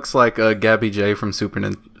kind of looks like a Gabby J from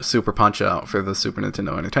Super Punch-Out for the Super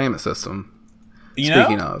Nintendo Entertainment System. You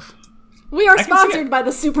Speaking know? of. We are can see sponsored it. by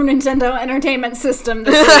the Super Nintendo Entertainment System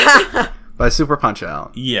this week. By Super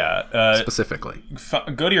Punch-Out, Yeah, specifically.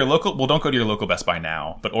 go to your local. Well, don't go to your local Best Buy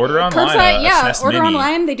now, but order online. Curbside, a yeah. SNES Order Mini.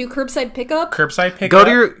 online. They do curbside pickup. Curbside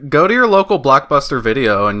pickup. Go to your local Blockbuster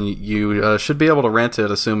Video, and you should be able to rent it,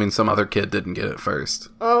 assuming some other kid didn't get it first.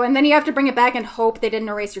 Oh, and then you have to bring it back and hope they didn't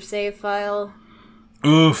erase your save file.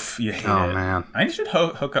 Oof, you hate Oh, it. man. I should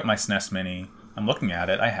hook up my SNES Mini. I'm looking at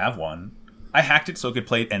it. I have one. I hacked it so I could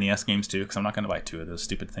play NES games too, because I'm not going to buy 2 of those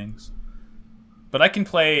stupid things. But I can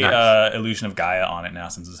play Nice. Illusion of Gaia on it now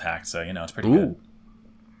since it's hacked, so it's pretty Ooh. good.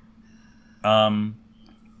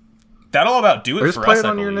 That'll about do it Or just for play us. it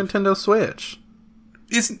on I your believe. Nintendo Switch.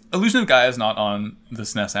 Illusion of Gaia is not on the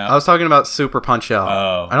SNES app. I was talking about Super Punch-Out.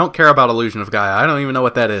 Oh. I don't care about Illusion of Gaia. I don't even know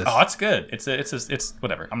what that is. Oh, it's good. It's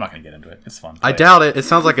whatever. I'm not going to get into it. It's fun. I Play it. doubt it. It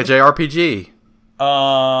sounds like a JRPG.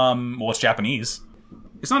 Well, it's Japanese.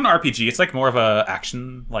 It's not an RPG. It's like more of a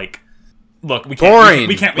action. Like, look, we can't. Boring.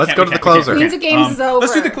 We can't. Let's go to the closer. Queens of Games is over.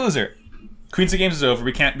 Let's do the closer. Queens of Games is over.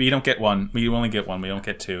 We can't. We don't get one. We only get one. We don't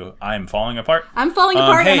get 2. I am falling apart. I'm falling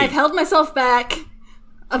apart, and hey. I've held myself back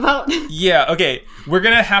about. Yeah. Okay. We're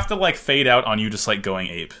gonna have to like fade out on you, just like going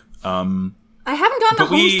ape. I haven't gotten a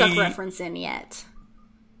But we- Homestuck reference in yet.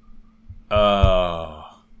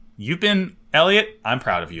 You've been Elliot. I'm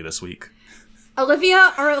proud of you this week.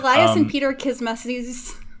 Olivia, are Elias and Peter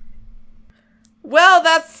Kismeses? Well,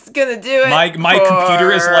 that's gonna do it. My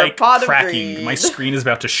computer is like Pot of cracking. Greed. My screen is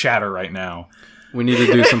about to shatter right now. We need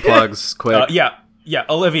to do some plugs quick. Yeah.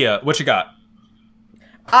 Olivia, what you got?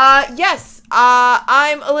 Yes.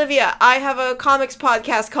 I'm Olivia. I have a comics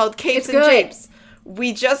podcast called Capes It's and good. Japes.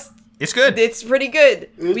 We just It's good. It's pretty good.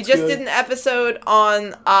 We just good. did an episode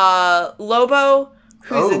on Lobo,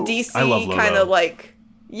 who's a Oh, DC I love Lobo. kind of like,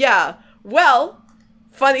 yeah. Well,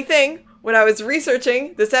 funny thing, when I was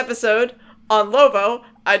researching this episode on Lobo,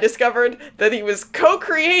 I discovered that he was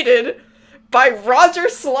co-created by Roger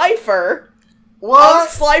Slifer of What?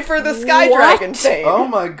 Slifer the Sky What? Dragon fame. Oh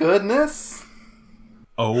my goodness.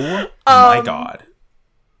 Oh my god.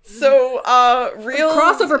 So, real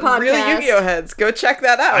crossover podcast. real Yu-Gi-Oh heads, go check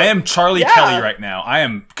that out. I am Charlie Yeah. Kelly right now. I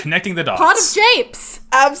am connecting the dots. Pot of Japes.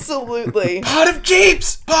 Absolutely. Pot of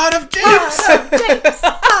Japes! Pot of Japes! Pot of Japes.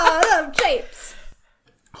 Pot of Japes.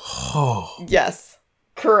 Yes,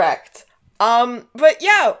 correct. But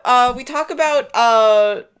yeah, we talk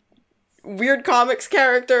about weird comics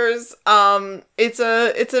characters. It's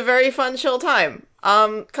a very fun, chill time.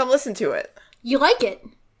 Come listen to it. You like it?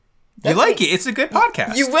 You like it? It's a good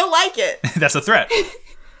podcast. You will like it. That's a threat.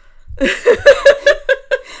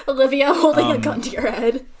 Olivia holding a gun to your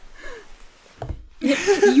head.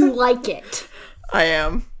 You like it. I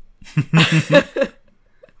am.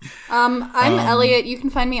 I'm Elliot. You can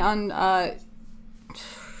find me on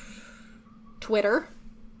Twitter,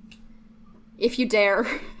 if you dare.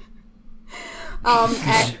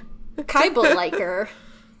 At Kaiba Liker.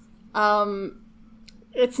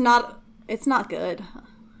 It's not good.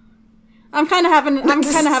 I'm kind of having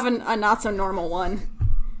a not so normal one.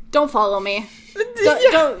 Don't follow me.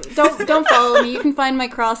 Don't follow me. You can find my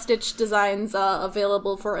cross-stitch designs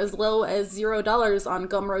available for as low as $0 on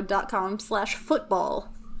gumroad.com/football.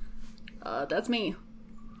 That's me.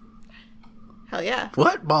 Hell yeah.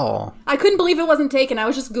 Football. I couldn't believe it wasn't taken. I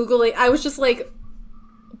was just Googling. I was just like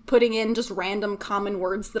putting in just random common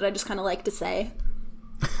words that I just kind of like to say.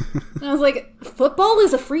 And I was like, football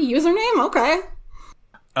is a free username? Okay.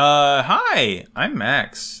 Hi, I'm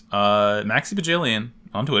Max. Maxi Bajillion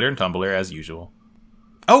on Twitter and Tumblr as usual.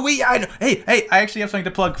 Oh wait, I know. Hey, I actually have something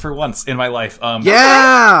to plug for once in my life.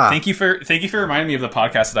 Yeah. Thank you for reminding me of the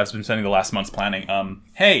podcast that I've been spending the last months planning.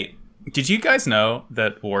 Hey, did you guys know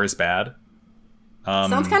that war is bad?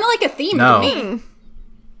 Sounds kind of like a theme No. to me.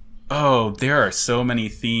 Oh, there are so many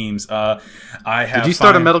themes. I have. Did you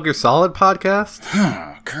start a Metal Gear Solid podcast?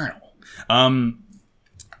 Colonel.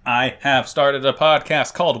 I have started a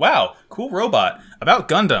podcast called Wow, Cool Robot about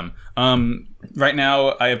Gundam. Right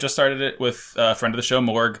now, I have just started it with a friend of the show,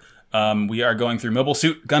 Morg. We are going through Mobile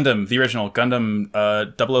Suit Gundam, the original Gundam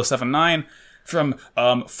 0079 from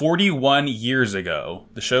 41 years ago.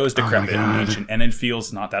 The show is decrepit and ancient, and it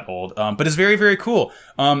feels not that old, but it's very, very cool.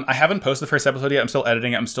 I haven't posted the first episode yet. I'm still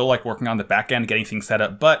editing it. I'm still like working on the back end, getting things set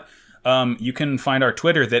up, but you can find our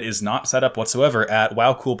Twitter that is not set up whatsoever at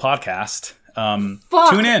Wow Cool Podcast.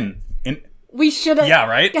 Fuck. Tune in. We should have. Yeah,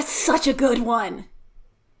 right? That's such a good one.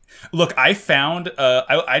 Look, I found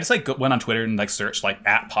I just like went on Twitter and like searched like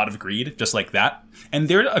at Pot of Greed, just like that, and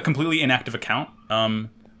they're a completely inactive account.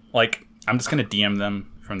 Like I'm just gonna DM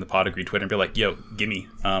them from the Pot of Greed Twitter and be like, "Yo, gimme,"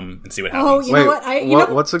 and see what happens. Oh, you know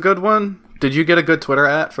what? What's a good one? Did you get a good Twitter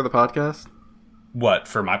 @ for the podcast? What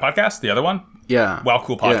for my podcast? The other one? Yeah. Wow,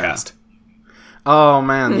 Cool Podcast. Oh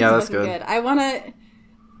man, yeah, that's Fucking good.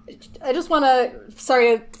 I just want to.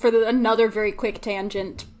 Sorry for another very quick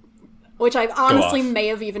tangent, which I honestly off. may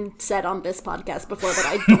have even said on this podcast before, but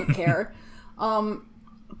I don't care.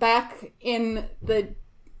 Back in the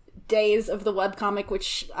days of the webcomic,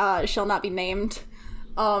 which shall not be named.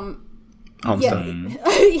 Thank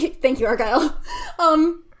you, Argyle.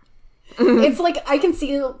 It's like I can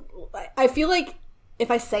see. I feel like if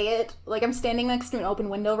I say it, like I'm standing next to an open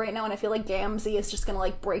window right now, and I feel like Gamzee is just gonna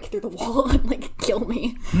like break through the wall and like kill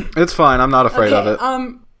me. It's fine. I'm not afraid of it.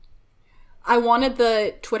 I wanted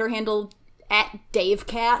the Twitter handle at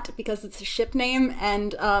DaveCat because it's a ship name,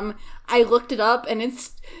 and I looked it up, and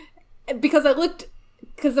it's because there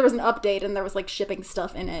was an update and there was like shipping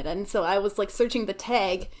stuff in it, and so I was like searching the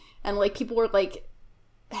tag, and like people were like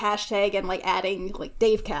hashtag and like adding like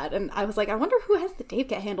DaveCat, and I was like, I wonder who has the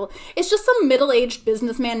DaveCat handle. It's just some middle-aged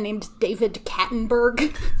businessman named David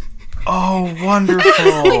Kattenberg. Oh,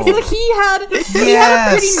 wonderful! Like, so he had a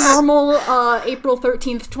pretty normal April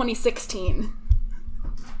 13th, 2016.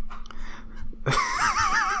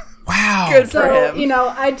 Wow. Good for So, him. you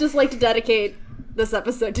know, I'd just like to dedicate this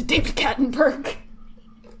episode to David Kattenberg.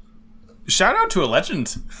 Shout out to a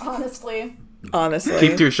legend. Honestly. Honestly.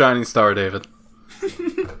 Keep to your shining star, David.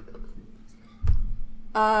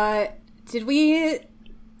 Did we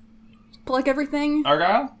plug everything?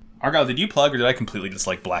 Argyle, did you plug or did I completely just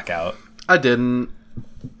like black out? I didn't.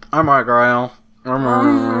 I'm Argyle.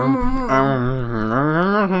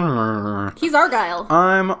 He's Argyle.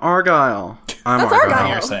 I'm Argyle. That's Argyle.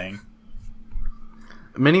 You're saying.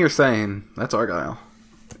 Many are saying that's Argyle.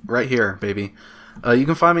 right here, baby. You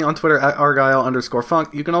can find me on Twitter at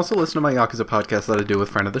Argyle_Funk. You can also listen to my Yakuza podcast that I do with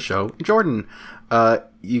friend of the show, Jordan.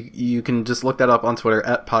 You can just look that up on Twitter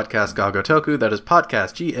at Podcast Gagotoku. That is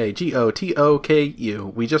podcast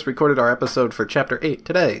Gagotoku. We just recorded our episode for Chapter 8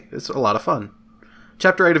 today. It's a lot of fun.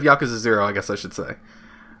 Chapter 8 of Yakuza 0, I guess I should say.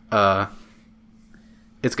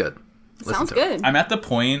 It's good. Sounds good. I'm at the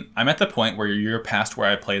point where you're past where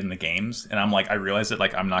I played in the games, and I'm like, I realize that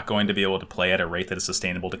like I'm not going to be able to play at a rate that is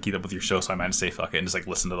sustainable to keep up with your show, so I might just say fuck it and just like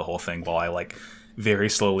listen to the whole thing while I like very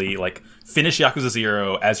slowly like finish Yakuza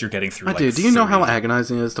 0 as you're getting through. Like, dude, do you know how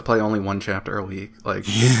agonizing it is to play only one chapter a week? Like,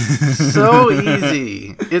 it's so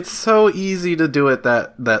easy. It's so easy to do it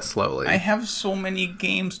that slowly. I have so many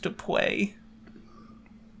games to play,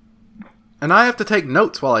 and I have to take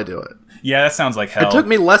notes while I do it. Yeah, that sounds like hell. It took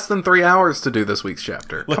me less than 3 hours to do this week's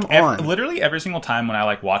chapter. Look, Come on. Literally every single time when I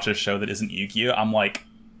like watch a show that isn't Yu-Gi-Oh, I'm like,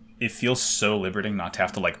 it feels so liberating not to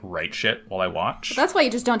have to like write shit while I watch. But that's why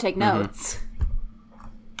you just don't take notes.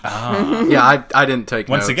 Yeah, I didn't take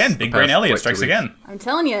Once notes. again, Big Brain Elliot strikes again. I'm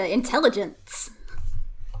telling you, intelligence.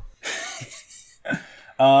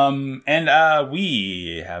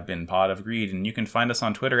 We have been Pod of Greed, and you can find us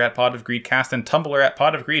on Twitter at Pod of Greedcast and Tumblr at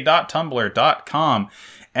podofgreed.tumblr.com.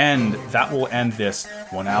 And that will end this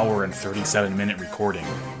 1 hour and 37-minute recording.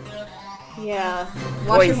 Yeah.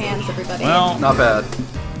 Wash your hands, everybody. Well, Not bad.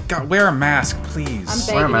 God, wear a mask, please. I'm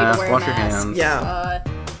begging Wear a you mask, to wear wash a your mask. hands. Yeah.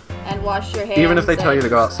 And wash your hands. Even if they tell you to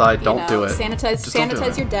go outside, you don't know, do it. Sanitize Just don't do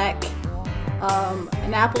it. your deck.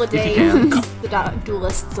 An apple a you day can. keeps the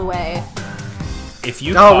duelists away. If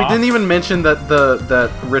you Oh, we cough- didn't even mention that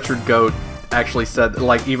Richard Goat actually said,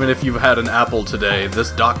 like, even if you've had an apple today,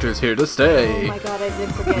 this doctor's here to stay. Oh my god, I did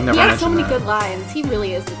forget. We He never has so mentioned many that. good lines. He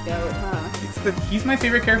really is the goat, huh? He's my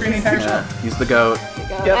favorite character in the entire Yeah, show. he's the goat. The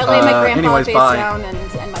goat. Yep. I lay my grandpa anyways, face bye. down and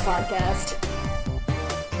end my podcast.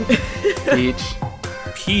 Peach.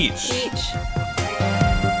 Peach. Peach.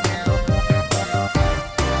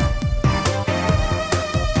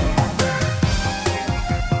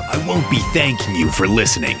 I won't be thanking you for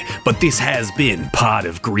listening, but this has been Pod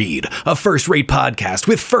of Greed, a first-rate podcast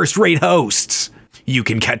with first-rate hosts. You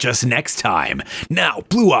can catch us next time. Now,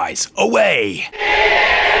 Blue Eyes, away!